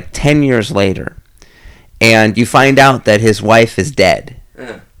correctly, like 10 years later. And you find out that his wife is dead.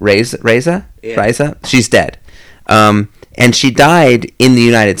 Reza? Yeah. Reza? She's dead. And she died in the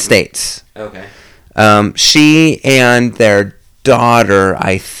United States. Okay. She and their daughter,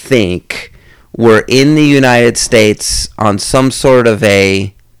 I think, were in the United States on some sort of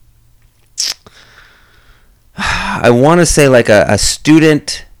I want to say like a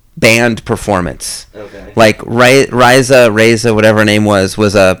student band performance. Okay. Like Reza, whatever her name was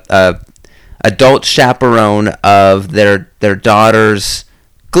a adult chaperone of their daughter's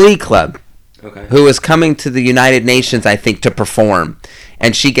glee club. Okay. Who is coming to the United Nations, I think, to perform,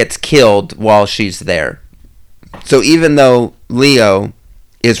 and she gets killed while she's there. So even though Leo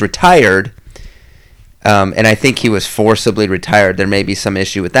is retired, and I think he was forcibly retired, there may be some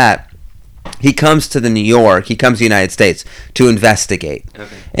issue with that, he comes to the United States to investigate.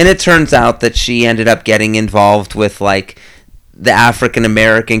 Okay. And it turns out that she ended up getting involved with like the African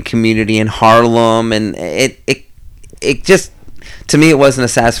American community in Harlem, and it just, to me, it wasn't a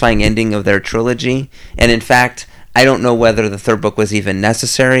satisfying ending of their trilogy. And in fact, I don't know whether the third book was even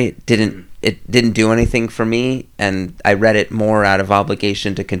necessary. It didn't do anything for me, and I read it more out of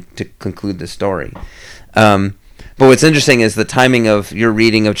obligation to conclude the story. But what's interesting is the timing of your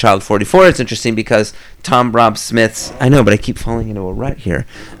reading of Child 44. It's interesting because Tom Rob Smith's... I know, but I keep falling into a rut here.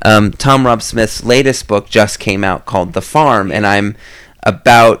 Tom Rob Smith's latest book just came out called The Farm, and I'm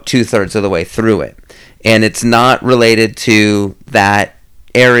about 2/3 of the way through it. And it's not related to that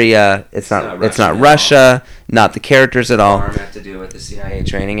area. It's not Russia, not the characters at all. Farm have to do with the CIA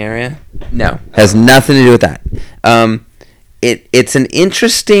training area? No, has nothing to do with that. It's an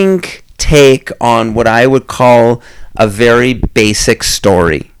interesting take on what I would call a very basic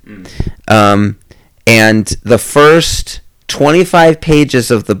story. And the first 25 pages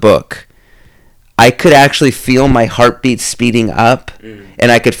of the book, I could actually feel my heartbeat speeding up,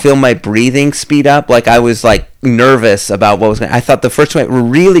 and I could feel my breathing speed up. Like I was like nervous about what was going. I thought the first one were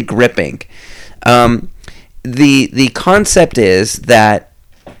really gripping. The concept is that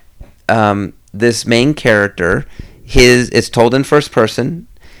this main character, it's told in first person.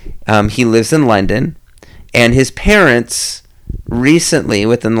 He lives in London, and his parents recently,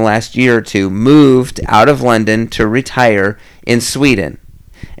 within the last year or two, moved out of London to retire in Sweden,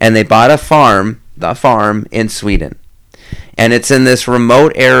 and they bought the farm in Sweden. And it's in this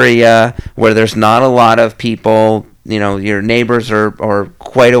remote area where there's not a lot of people. You know, your neighbors are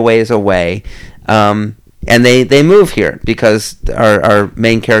quite a ways away. And they move here because our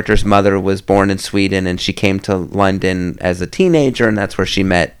main character's mother was born in Sweden, and she came to London as a teenager, and that's where she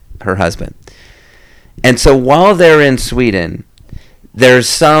met her husband. And so while they're in Sweden, there's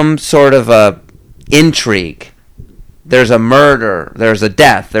some sort of a intrigue. There's a murder, there's a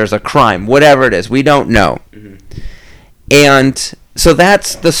death, there's a crime, whatever it is. We don't know. Mm-hmm. And so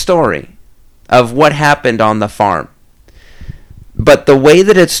that's the story of what happened on the farm. But the way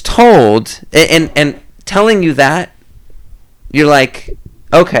that it's told, and telling you that you're like,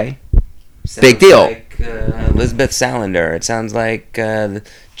 okay, Sounds big deal. Like, Elizabeth Salander. It sounds like Joe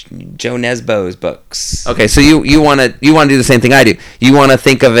Nesbo's books. Okay, so you want to do the same thing I do. You want to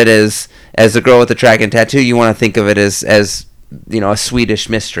think of it as the girl with the dragon tattoo. You want to think of it as a Swedish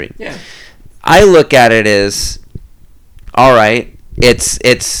mystery. Yeah. I look at it as, all right, it's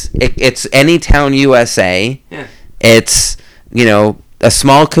Anytown, USA. Yeah. It's a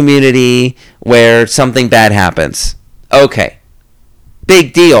small community where something bad happens. Okay,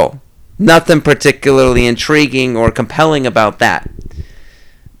 big deal. Nothing particularly intriguing or compelling about that.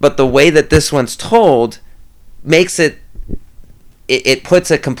 But the way that this one's told makes it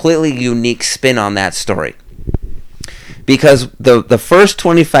puts a completely unique spin on that story. Because the first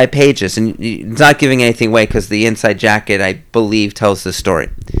 25 pages, and it's not giving anything away because the inside jacket, I believe, tells the story.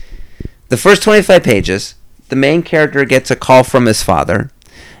 The first 25 pages, the main character gets a call from his father,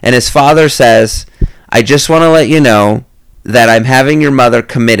 and his father says, I just want to let you know that I'm having your mother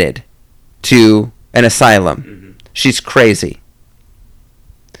committed to an asylum. Mm-hmm. She's crazy.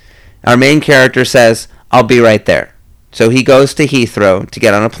 Our main character says, I'll be right there. So he goes to Heathrow to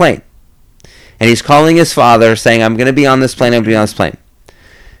get on a plane. And he's calling his father saying, I'm going to be on this plane, I'm going to be on this plane.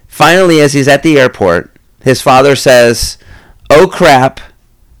 Finally, as he's at the airport, his father says, oh crap,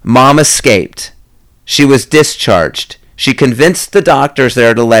 Mom escaped. She was discharged. She convinced the doctors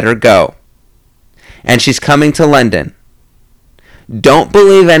there to let her go. And she's coming to London. Don't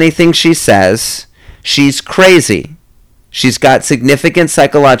believe anything she says. She's crazy. She's got significant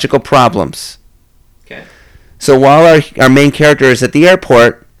psychological problems. Okay. So while our main character is at the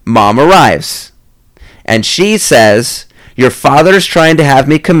airport, Mom arrives. And she says, your father's trying to have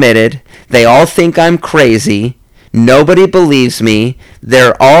me committed. They all think I'm crazy. Nobody believes me.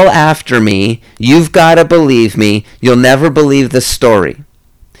 They're all after me. You've got to believe me. You'll never believe the story.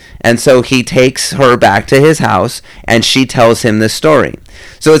 And so he takes her back to his house, and she tells him the story.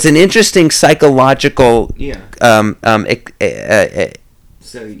 So it's an interesting psychological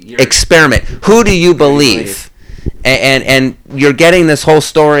experiment. Who do you believe? And you're getting this whole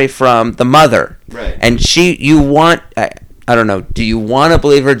story from the mother. Right. And I don't know, do you want to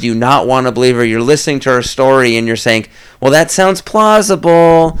believe her? Do you not want to believe her? You're listening to her story and you're saying, well, that sounds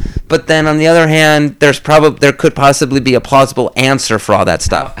plausible. But then on the other hand, there could possibly be a plausible answer for all that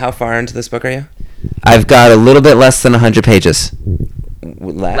stuff. How far into this book are you? I've got a little bit less than 100 pages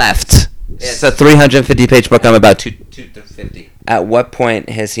left. It's a 350-page book. I'm about 250. At what point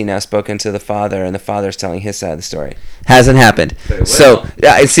has he now spoken to the father, and the father's telling his side of the story? Hasn't happened. So,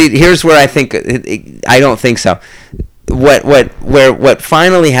 see, here's where I think I don't think so. What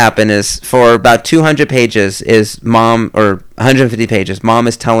finally happened is, for about 200 pages is Mom, or 150 pages, Mom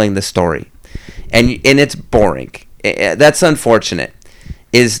is telling the story, and it's boring. That's unfortunate.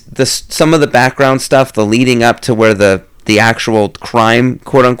 Is some of the background stuff, the leading up to where the actual crime,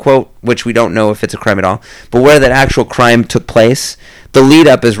 quote unquote, which we don't know if it's a crime at all, but where that actual crime took place, the lead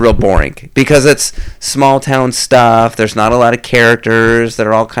up is real boring because it's small town stuff. There's not a lot of characters that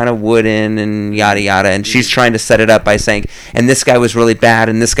are all kind of wooden and yada yada, and she's trying to set it up by saying, and this guy was really bad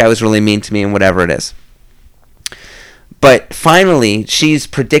and this guy was really mean to me and whatever it is. But finally, she's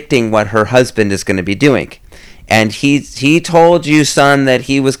predicting what her husband is going to be doing. And he told you, son, that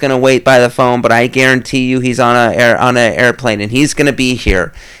he was going to wait by the phone, but I guarantee you he's on an airplane, and he's going to be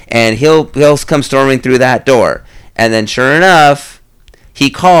here, and he'll come storming through that door. And then sure enough,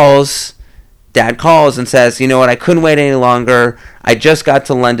 Dad calls and says, you know what, I couldn't wait any longer. I just got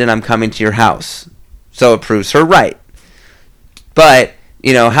to London. I'm coming to your house. So it proves her right. But,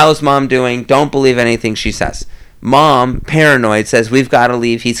 how's Mom doing? Don't believe anything she says. Mom, paranoid, says, we've got to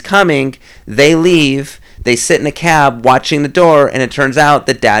leave. He's coming. They leave. They sit in a cab watching the door, and it turns out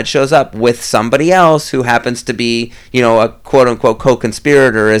that Dad shows up with somebody else who happens to be, a quote-unquote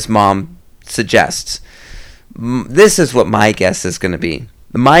co-conspirator, as Mom suggests. This is what my guess is going to be.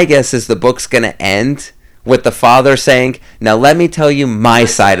 My guess is the book's going to end with the father saying, now let me tell you my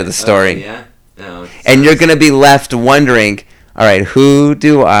side of the story. Yeah. No, and you're going to be left wondering, all right, who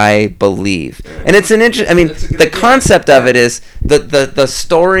do I believe? Right. And it's an the concept of it is the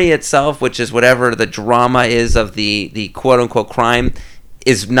story itself, which is whatever the drama is of the quote-unquote crime,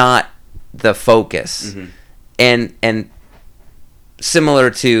 is not the focus. Mm-hmm. And similar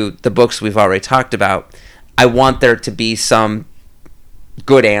to the books we've already talked about, I want there to be some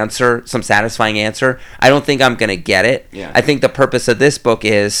good answer, some satisfying answer. I don't think I'm going to get it. Yeah. I think the purpose of this book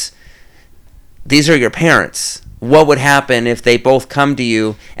is, these are your parents. What would happen if they both come to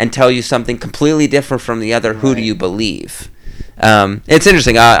you and tell you something completely different from the other? Right. Who do you believe? It's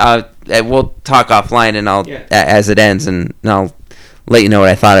interesting. We'll talk offline, and as it ends, and I'll let you know what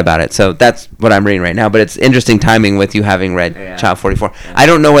I thought about it. So that's what I'm reading right now. But it's interesting timing with you having read Child 44. Yeah. I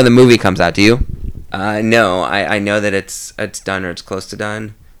don't know when the movie comes out. Do you? No, I know that it's done or it's close to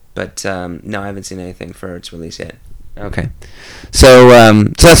done, but no, I haven't seen anything for its release yet. Okay, so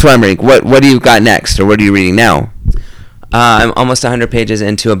that's what I'm reading. What do you got next, or what are you reading now? I'm almost 100 pages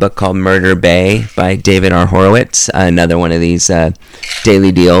into a book called Murder Bay by David R. Horowitz, another one of these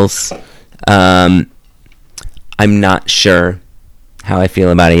daily deals. I'm not sure how I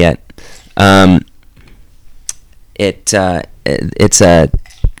feel about it yet. I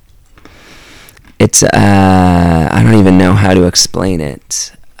don't even know how to explain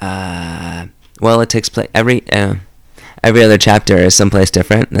it. Well, it takes place every other chapter is someplace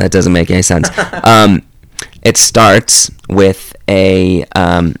different. That doesn't make any sense. It starts with a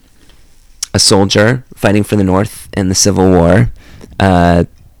soldier fighting for the North in the Civil War.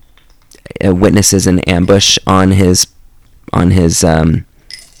 Witnesses an ambush on his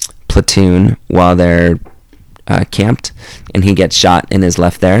platoon while they're camped, and he gets shot and is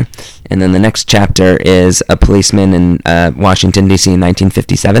left there. And then the next chapter is a policeman in Washington, D.C. in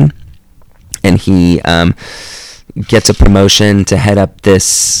 1957, and he gets a promotion to head up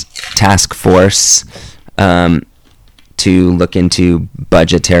this task force to look into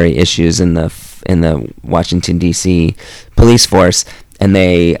budgetary issues in the Washington, D.C. police force, and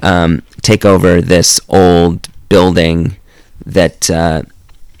they take over this old building that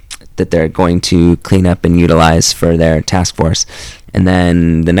they're going to clean up and utilize for their task force. And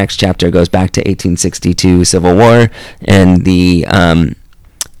then the next chapter goes back to 1862 Civil War, and the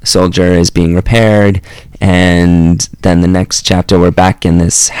soldier is being repaired. And then the next chapter, we're back in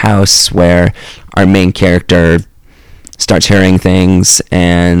this house where our main character starts hearing things,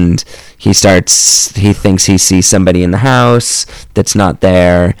 and he thinks he sees somebody in the house that's not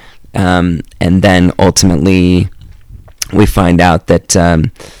there. And then ultimately we find out that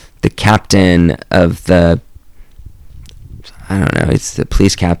the captain of it's the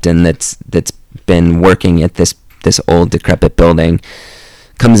police captain that's been working at this old decrepit building,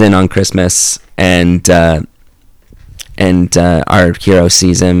 comes in on Christmas, and our hero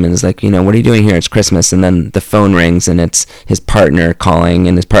sees him and is like, what are you doing here? It's Christmas. And then the phone rings, and it's his partner calling,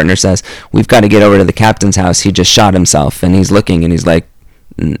 and his partner says, we've got to get over to the captain's house. He just shot himself. And he's looking, and he's like,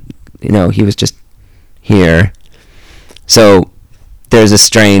 he was just here. So there's a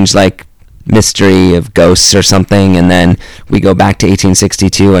strange mystery of ghosts or something, and then we go back to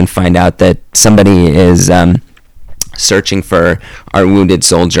 1862 and find out that somebody is searching for our wounded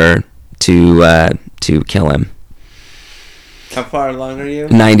soldier to kill him. How far along are you?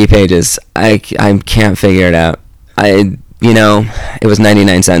 90 pages. I can't figure it out. It was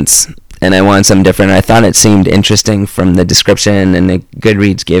 99 cents, and I wanted something different. I thought it seemed interesting from the description, and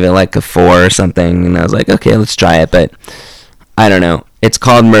Goodreads gave it a 4 or something, and I was like, okay, let's try it, but I don't know. It's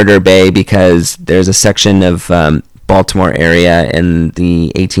called Murder Bay because there's a section of Baltimore area in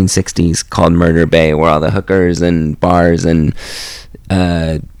the 1860s called Murder Bay, where all the hookers and bars and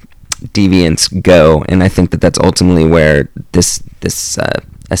deviants go, and I think that's ultimately where this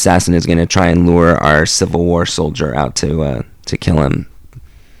assassin is going to try and lure our Civil War soldier out to kill him.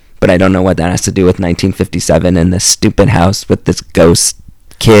 But I don't know what that has to do with 1957 and this stupid house with this ghost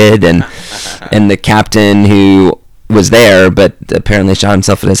kid and the captain who was there but apparently shot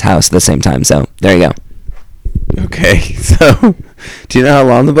himself at his house at the same time. So there you go. Okay, so do you know how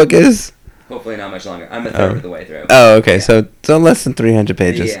long the book is? Hopefully not much longer. I'm a third of the way through. Oh, okay, yeah. So less than 300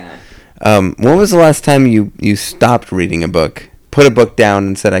 pages. Yeah. When was the last time you stopped reading a book? Put a book down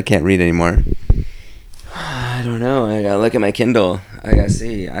and said, I can't read anymore? I don't know. I gotta look at my Kindle. I gotta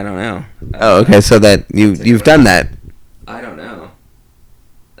see. I don't know. Okay, so that you've done that. I don't know.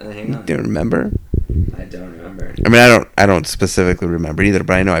 Hang on. Do you remember? I don't remember. I mean, I don't specifically remember either,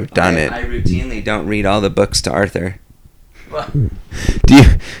 but I know I've done it. I routinely don't read all the books to Arthur. Do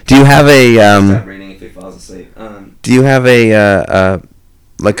you have a Stop reading if he falls asleep. Do you have a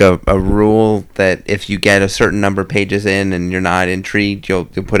rule that if you get a certain number of pages in and you're not intrigued, you'll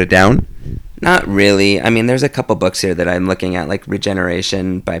put it down? Not really. I mean, there's a couple books here that I'm looking at, like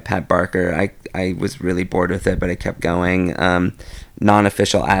Regeneration by Pat Barker. I was really bored with it, but I kept going.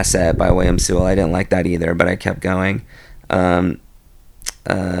 Non-Official Asset by William Sewell. I didn't like that either, but I kept going. I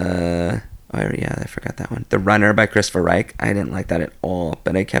forgot that one. The Runner by Christopher Reich. I didn't like that at all,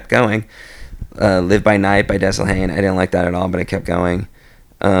 but I kept going. Live by Night by Cecil Hain. I didn't like that at all, but I kept going.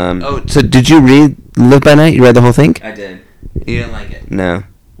 So did you read Live by Night? You read the whole thing? I did. You didn't like it? No.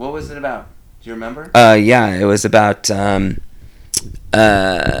 What was it about? Do you remember? Yeah, it was about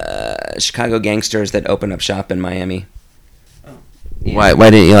Chicago gangsters that open up shop in Miami. Oh. Yeah. Why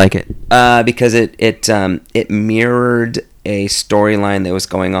didn't you like it? Because it mirrored a storyline that was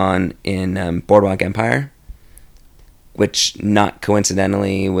going on in Boardwalk Empire, which not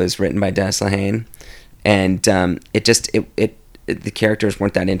coincidentally was written by Dennis Lehane, and the characters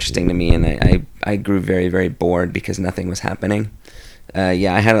weren't that interesting to me, and I grew very, very bored because nothing was happening.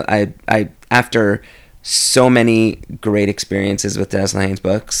 I after so many great experiences with Dennis Lehane's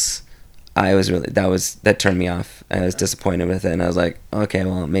books, that turned me off. I was disappointed with it, and I was like, okay,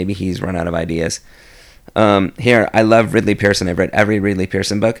 well, maybe he's run out of ideas. Here, I love Ridley Pearson. I've read every Ridley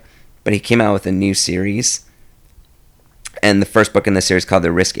Pearson book, but he came out with a new series, and the first book in the series called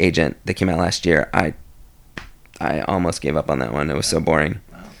The Risk Agent that came out last year. I almost gave up on that one. It was so boring.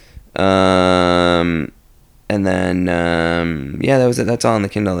 And then that was it. That's all on the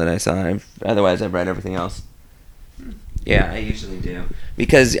Kindle that I saw. Otherwise, I've read everything else. Yeah, I usually do.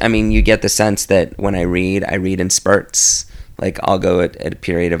 Because, I mean, you get the sense that when I read in spurts. Like, I'll go at a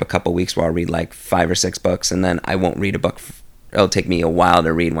period of a couple weeks where I'll read like 5 or 6 books, and then I won't read a book. It'll take me a while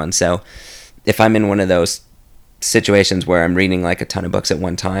to read one. So if I'm in one of those situations where I'm reading like a ton of books at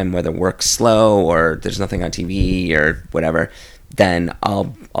one time, whether work's slow or there's nothing on TV or whatever, then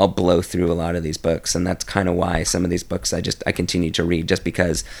I'll blow through a lot of these books. And that's kind of why some of these books I continue to read, just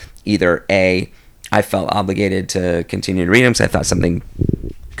because either A, I felt obligated to continue to read them because I thought something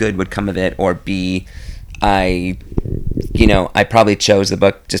good would come of it, or B, I probably chose the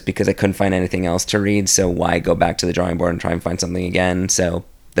book just because I couldn't find anything else to read, so why go back to the drawing board and try and find something again? So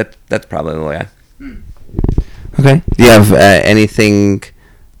that's probably why. Okay. Do you have anything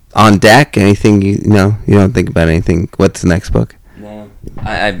on deck? Anything you don't think about anything? What's the next book? No.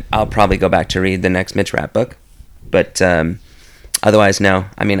 I'll probably go back to read the next Mitch Rapp book, but otherwise, no.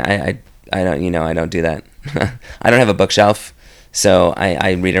 I mean, I don't do that. I don't have a bookshelf. So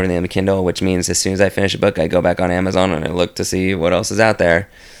I read everything on the Kindle, which means as soon as I finish a book, I go back on Amazon and I look to see what else is out there.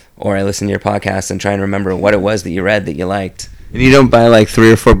 Or I listen to your podcast and try and remember what it was that you read that you liked. And you don't buy like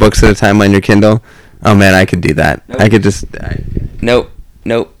 3 or 4 books at a time on your Kindle? Oh man, I could do that. Nope. I could just... Nope.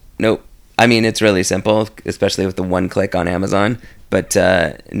 I mean, it's really simple, especially with the one click on Amazon. But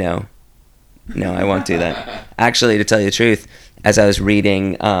no, I won't do that. Actually, to tell you the truth, as I was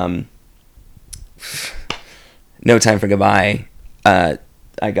reading No Time for Goodbye, I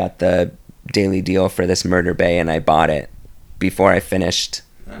got the daily deal for this Murder Bay, and I bought it before I finished,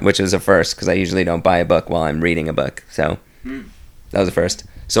 which was a first, because I usually don't buy a book while I'm reading a book. So that was a first.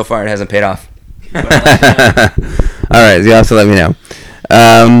 So far, it hasn't paid off. All right, you have to let me know.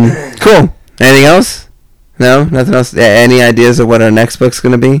 Cool. Anything else? No? Nothing else? Any ideas of what our next book's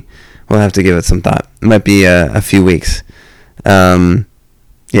going to be? We'll have to give it some thought. It might be a few weeks.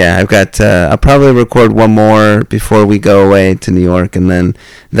 Yeah, I've got. I'll probably record one more before we go away to New York, and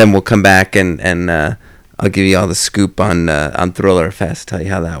then we'll come back and I'll give you all the scoop on Thriller Fest. Tell you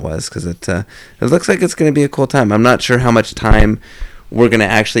how that was, because it looks like it's going to be a cool time. I'm not sure how much time we're going to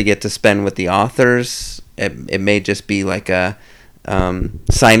actually get to spend with the authors. It may just be like a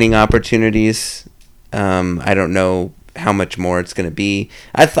signing opportunities. I don't know how much more it's going to be.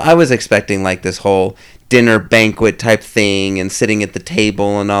 I was expecting like this whole dinner banquet type thing and sitting at the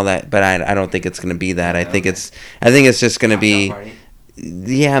table and all that, but I don't think it's going to be that. I think it's just going to be,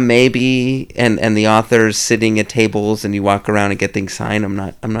 yeah, maybe, and the authors sitting at tables and you walk around and get things signed. I'm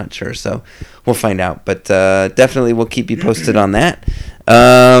not sure, so we'll find out, but definitely we'll keep you posted on that.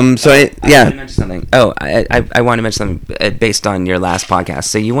 I want to mention something. I want to mention something based on your last podcast.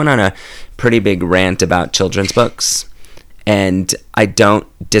 So you went on a pretty big rant about children's books, and I don't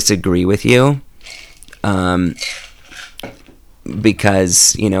disagree with you.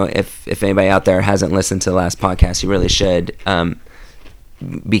 Because, if anybody out there hasn't listened to the last podcast, you really should,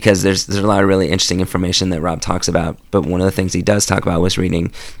 because there's a lot of really interesting information that Rob talks about. But one of the things he does talk about was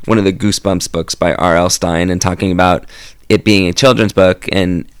reading one of the Goosebumps books by R.L. Stine and talking about it being a children's book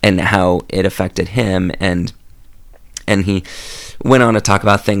and how it affected him, and he went on to talk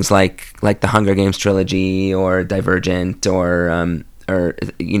about things like the Hunger Games trilogy or Divergent or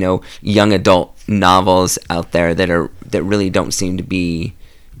young adult novels out there that really don't seem to be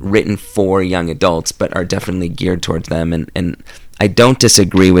written for young adults, but are definitely geared towards them. And I don't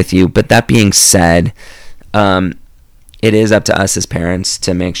disagree with you, but that being said, it is up to us as parents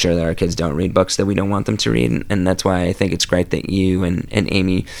to make sure that our kids don't read books that we don't want them to read, and that's why I think it's great that you and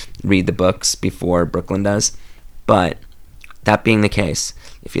Amy read the books before Brooklyn does. But that being the case,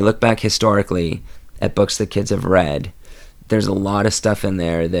 if you look back historically at books that kids have read, there's a lot of stuff in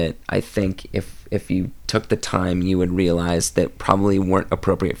there that I think if you took the time, you would realize that probably weren't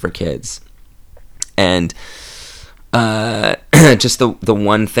appropriate for kids. And just the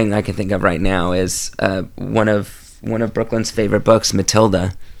one thing I can think of right now is one of Brooklyn's favorite books,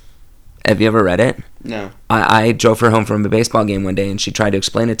 Matilda. Have you ever read it? No. I drove her home from a baseball game one day, and she tried to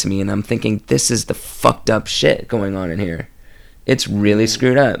explain it to me, and I'm thinking, this is the fucked up shit going on in here. It's really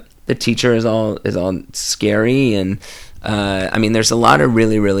screwed up. The teacher is all scary, and I mean, there's a lot of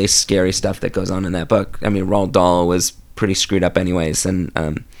really, really scary stuff that goes on in that book. I mean, Roald Dahl was pretty screwed up anyways, and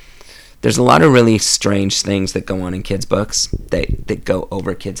there's a lot of really strange things that go on in kids' books that go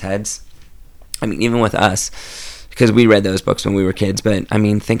over kids' heads. I mean, even with us, because we read those books when we were kids, but I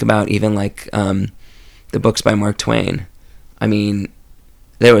mean, think about even like the books by Mark Twain. I mean,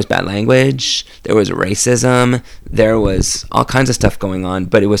 there was bad language, there was racism, there was all kinds of stuff going on,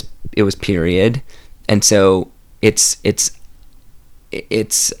 but it was period, and so it's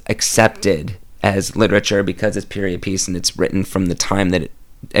accepted as literature because it's period piece and it's written from the time that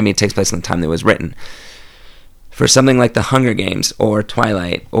it takes place in the time that it was written. For something like The Hunger Games or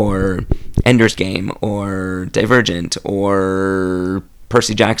Twilight or Ender's Game or Divergent or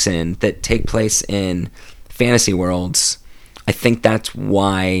Percy Jackson that take place in fantasy worlds, I think that's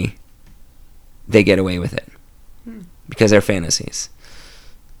why they get away with it, because they're fantasies.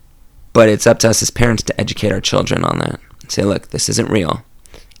 But it's up to us as parents to educate our children on that. Say, look, this isn't real.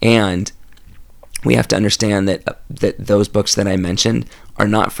 And we have to understand that those books that I mentioned are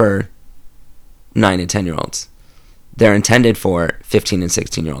not for 9 and 10-year-olds. They're intended for 15 and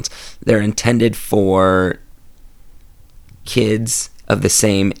 16-year-olds. They're intended for kids of the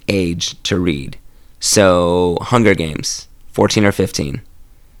same age to read. So, Hunger Games, 14 or 15.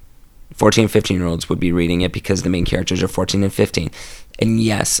 14 and 15-year-olds would be reading it because the main characters are 14 and 15. And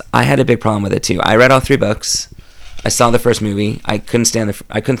yes, I had a big problem with it too. I read all 3 books. I saw the first movie. I couldn't stand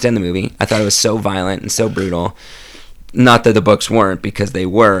the movie. I thought it was so violent and so brutal. Not that the books weren't, because they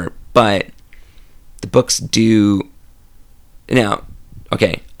were, but the books do. Now,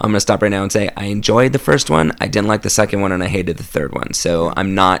 okay, I'm gonna stop right now and say I enjoyed the first one. I didn't like the second one, and I hated the third one. So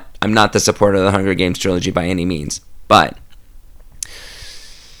I'm not the supporter of the Hunger Games trilogy by any means, but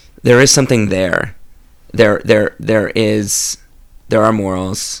there is something there. There are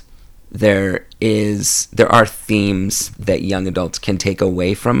morals. There are themes that young adults can take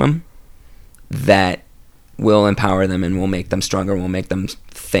away from them that will empower them and will make them stronger, will make them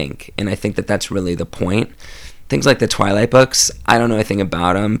think. And I think that that's really the point. Things like the Twilight books, I don't know anything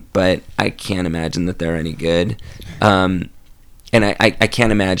about them, but I can't imagine that they're any good. And I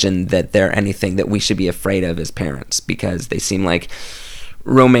can't imagine that they're anything that we should be afraid of as parents, because they seem like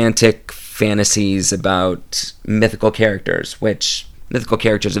romantic fantasies about mythical characters, which mythical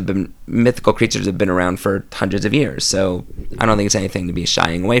creatures have been around for hundreds of years. So I don't think it's anything to be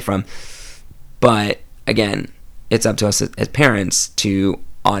shying away from. But again, it's up to us as parents to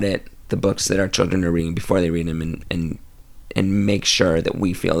audit the books that our children are reading before they read them, and make sure that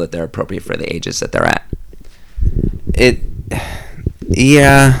we feel that they're appropriate for the ages that they're at.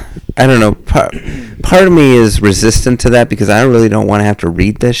 Yeah, I don't know. Part of me is resistant to that because I really don't want to have to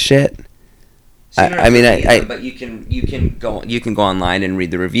read this shit. So but you can go online and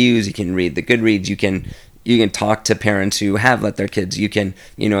read the reviews. You can read the Goodreads. You can talk to parents who have let their kids. You can,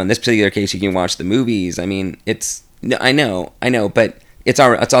 in this particular case, you can watch the movies. I mean, I know, but it's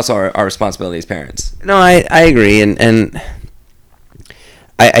also our responsibility as parents. No, I agree, and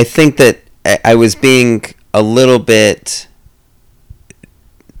I think that I was being a little bit.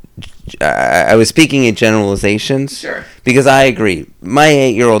 I was speaking in generalizations. Sure. Because I agree. My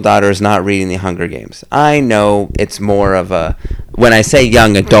 8-year-old daughter is not reading the Hunger Games. I know it's more of a... When I say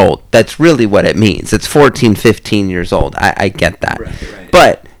young adult, that's really what it means. It's 14, 15 years old. I get that. Right.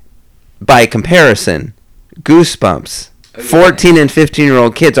 But by comparison, Goosebumps, 14 and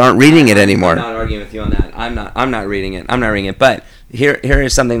 15-year-old kids aren't reading it anymore. I'm not arguing with you on that. I'm not reading it. But here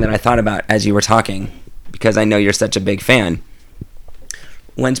is something that I thought about as you were talking, because I know you're such a big fan.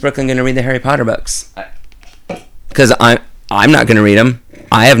 When's Brooklyn going to read the Harry Potter books? Because I'm not going to read them.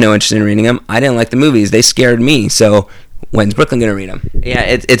 I have no interest in reading them. I didn't like the movies. They scared me. So when's Brooklyn going to read them? Yeah,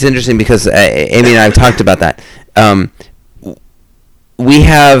 it's interesting because Amy and I have talked about that. We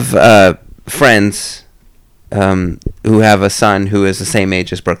have friends who have a son who is the same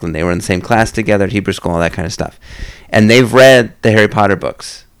age as Brooklyn. They were in the same class together at Hebrew school, all that kind of stuff. And they've read the Harry Potter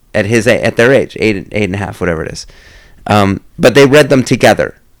books at their age, 8.5, whatever it is. But they read them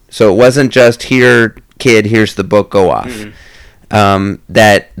together. So it wasn't just, here, kid, here's the book, go off. Mm-hmm.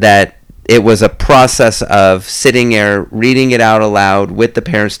 That it was a process of sitting there, reading it out aloud with the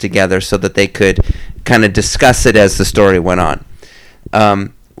parents together so that they could kind of discuss it as the story went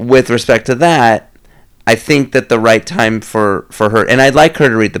on. With respect to that, I think that the right time for her, and I'd like her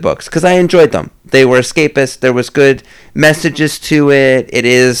to read the books because I enjoyed them. They were escapist. There was good messages to it. It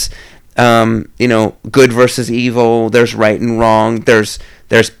is... good versus evil. There's right and wrong. There's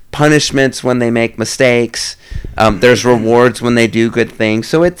punishments when they make mistakes. There's rewards when they do good things.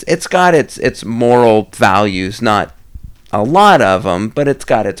 So it's got its moral values, not a lot of them, but it's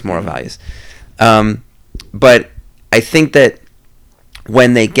got its moral values. But I think that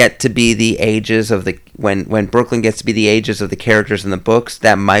when they get to be the ages of when Brooklyn gets to be the ages of the characters in the books,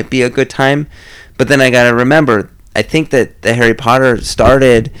 that might be a good time. But then I got to remember, I think that the Harry Potter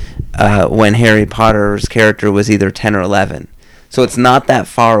started when Harry Potter's character was either 10 or 11. So it's not that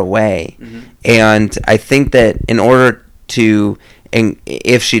far away. Mm-hmm. And I think that in order to, and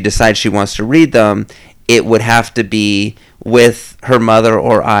if she decides she wants to read them, it would have to be with her mother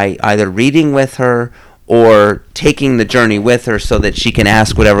or I, either reading with her or taking the journey with her so that she can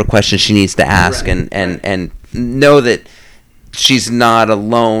ask whatever questions she needs to ask, right. and know that she's not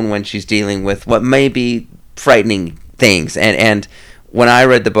alone when she's dealing with what may be frightening things. And when I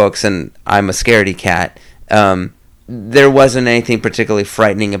read the books, and I'm a scaredy cat, there wasn't anything particularly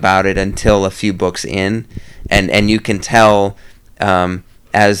frightening about it until a few books in, and you can tell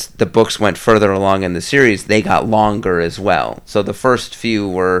as the books went further along in the series, they got longer as well. So the first few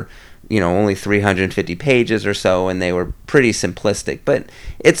were, only 350 pages or so, and they were pretty simplistic. But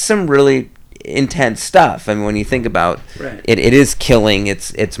it's some really intense stuff. I mean, when you think about right. it is killing,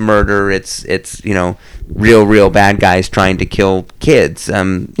 it's murder, it's real bad guys trying to kill kids.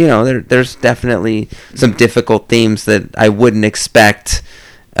 There's definitely some difficult themes that I wouldn't expect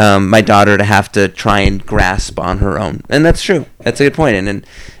my daughter to have to try and grasp on her own. And that's true. That's a good point. And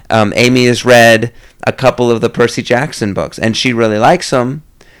Amy has read a couple of the Percy Jackson books, and she really likes them,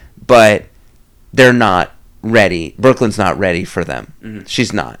 but they're not ready. Brooklyn's not ready for them. Mm-hmm.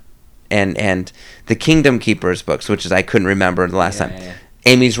 She's not. And the Kingdom Keepers books, which is I couldn't remember the last time. Yeah.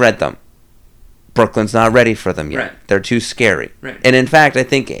 Amy's read them. Brooklyn's not ready for them yet. Right. They're too scary. Right. And in fact, I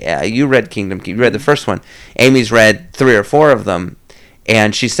think you read Kingdom Keepers. You read the first one. Amy's read 3 or 4 of them,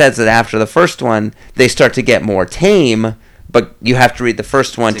 and she says that after the first one, they start to get more tame, but you have to read the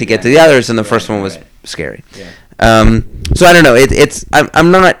first one to get to the others, and the first one was scary. Yeah. So I don't know.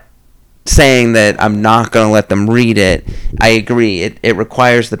 I'm not saying that I'm not going to let them read it. I agree. It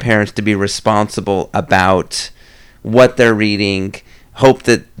requires the parents to be responsible about what they're reading. Hope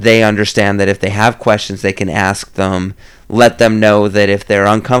that they understand that if they have questions, they can ask them. Let them know that if they're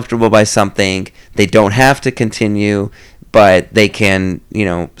uncomfortable by something, they don't have to continue, but they can,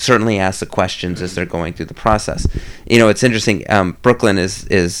 certainly ask the questions as they're going through the process. It's interesting. Brooklyn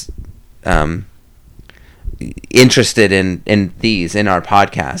is interested in these, in our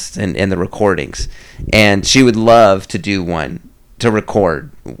podcasts and in the recordings, and she would love to do one to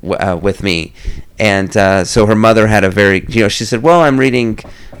record with me. And so her mother had a very, she said, well, I'm reading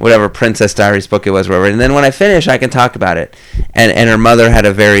whatever Princess Diaries book it was, whatever, and then when I finish, I can talk about it. And her mother had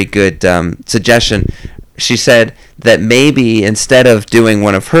a very good suggestion. She said that maybe instead of doing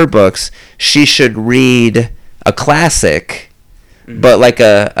one of her books, she should read a classic, mm-hmm. but like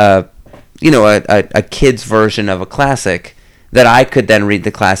a kid's version of a classic, that I could then read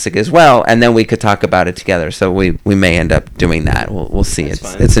the classic as well, and then we could talk about it together. So we may end up doing that. We'll see. It's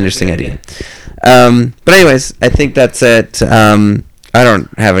an interesting idea. But anyways, I think that's it. I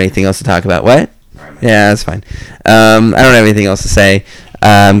don't have anything else to talk about. What? Yeah, that's fine. I don't have anything else to say.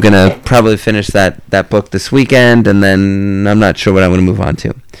 I'm gonna probably finish that book this weekend, and then I'm not sure what I'm gonna move on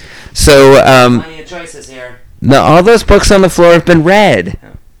to. So plenty of choices here. No, all those books on the floor have been read.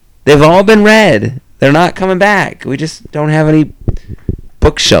 Oh. They've all been read. They're not coming back. We just don't have any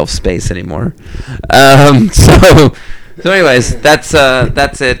bookshelf space anymore. So anyways, that's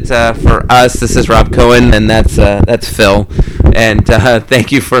it for us. This is Rob Cohen, and that's Phil. And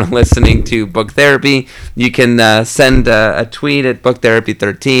thank you for listening to Book Therapy. You can send a tweet at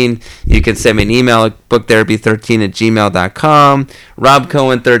BookTherapy13. You can send me an email at BookTherapy13@gmail.com. Rob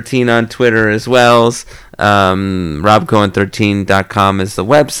Cohen13 on Twitter as well. RobCohen13.com is the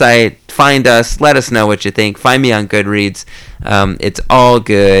website. Find us. Let us know what you think. Find me on Goodreads. It's all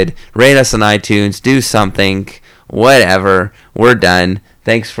good. Rate us on iTunes. Do something. Whatever. We're done.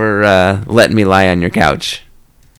 Thanks for letting me lie on your couch.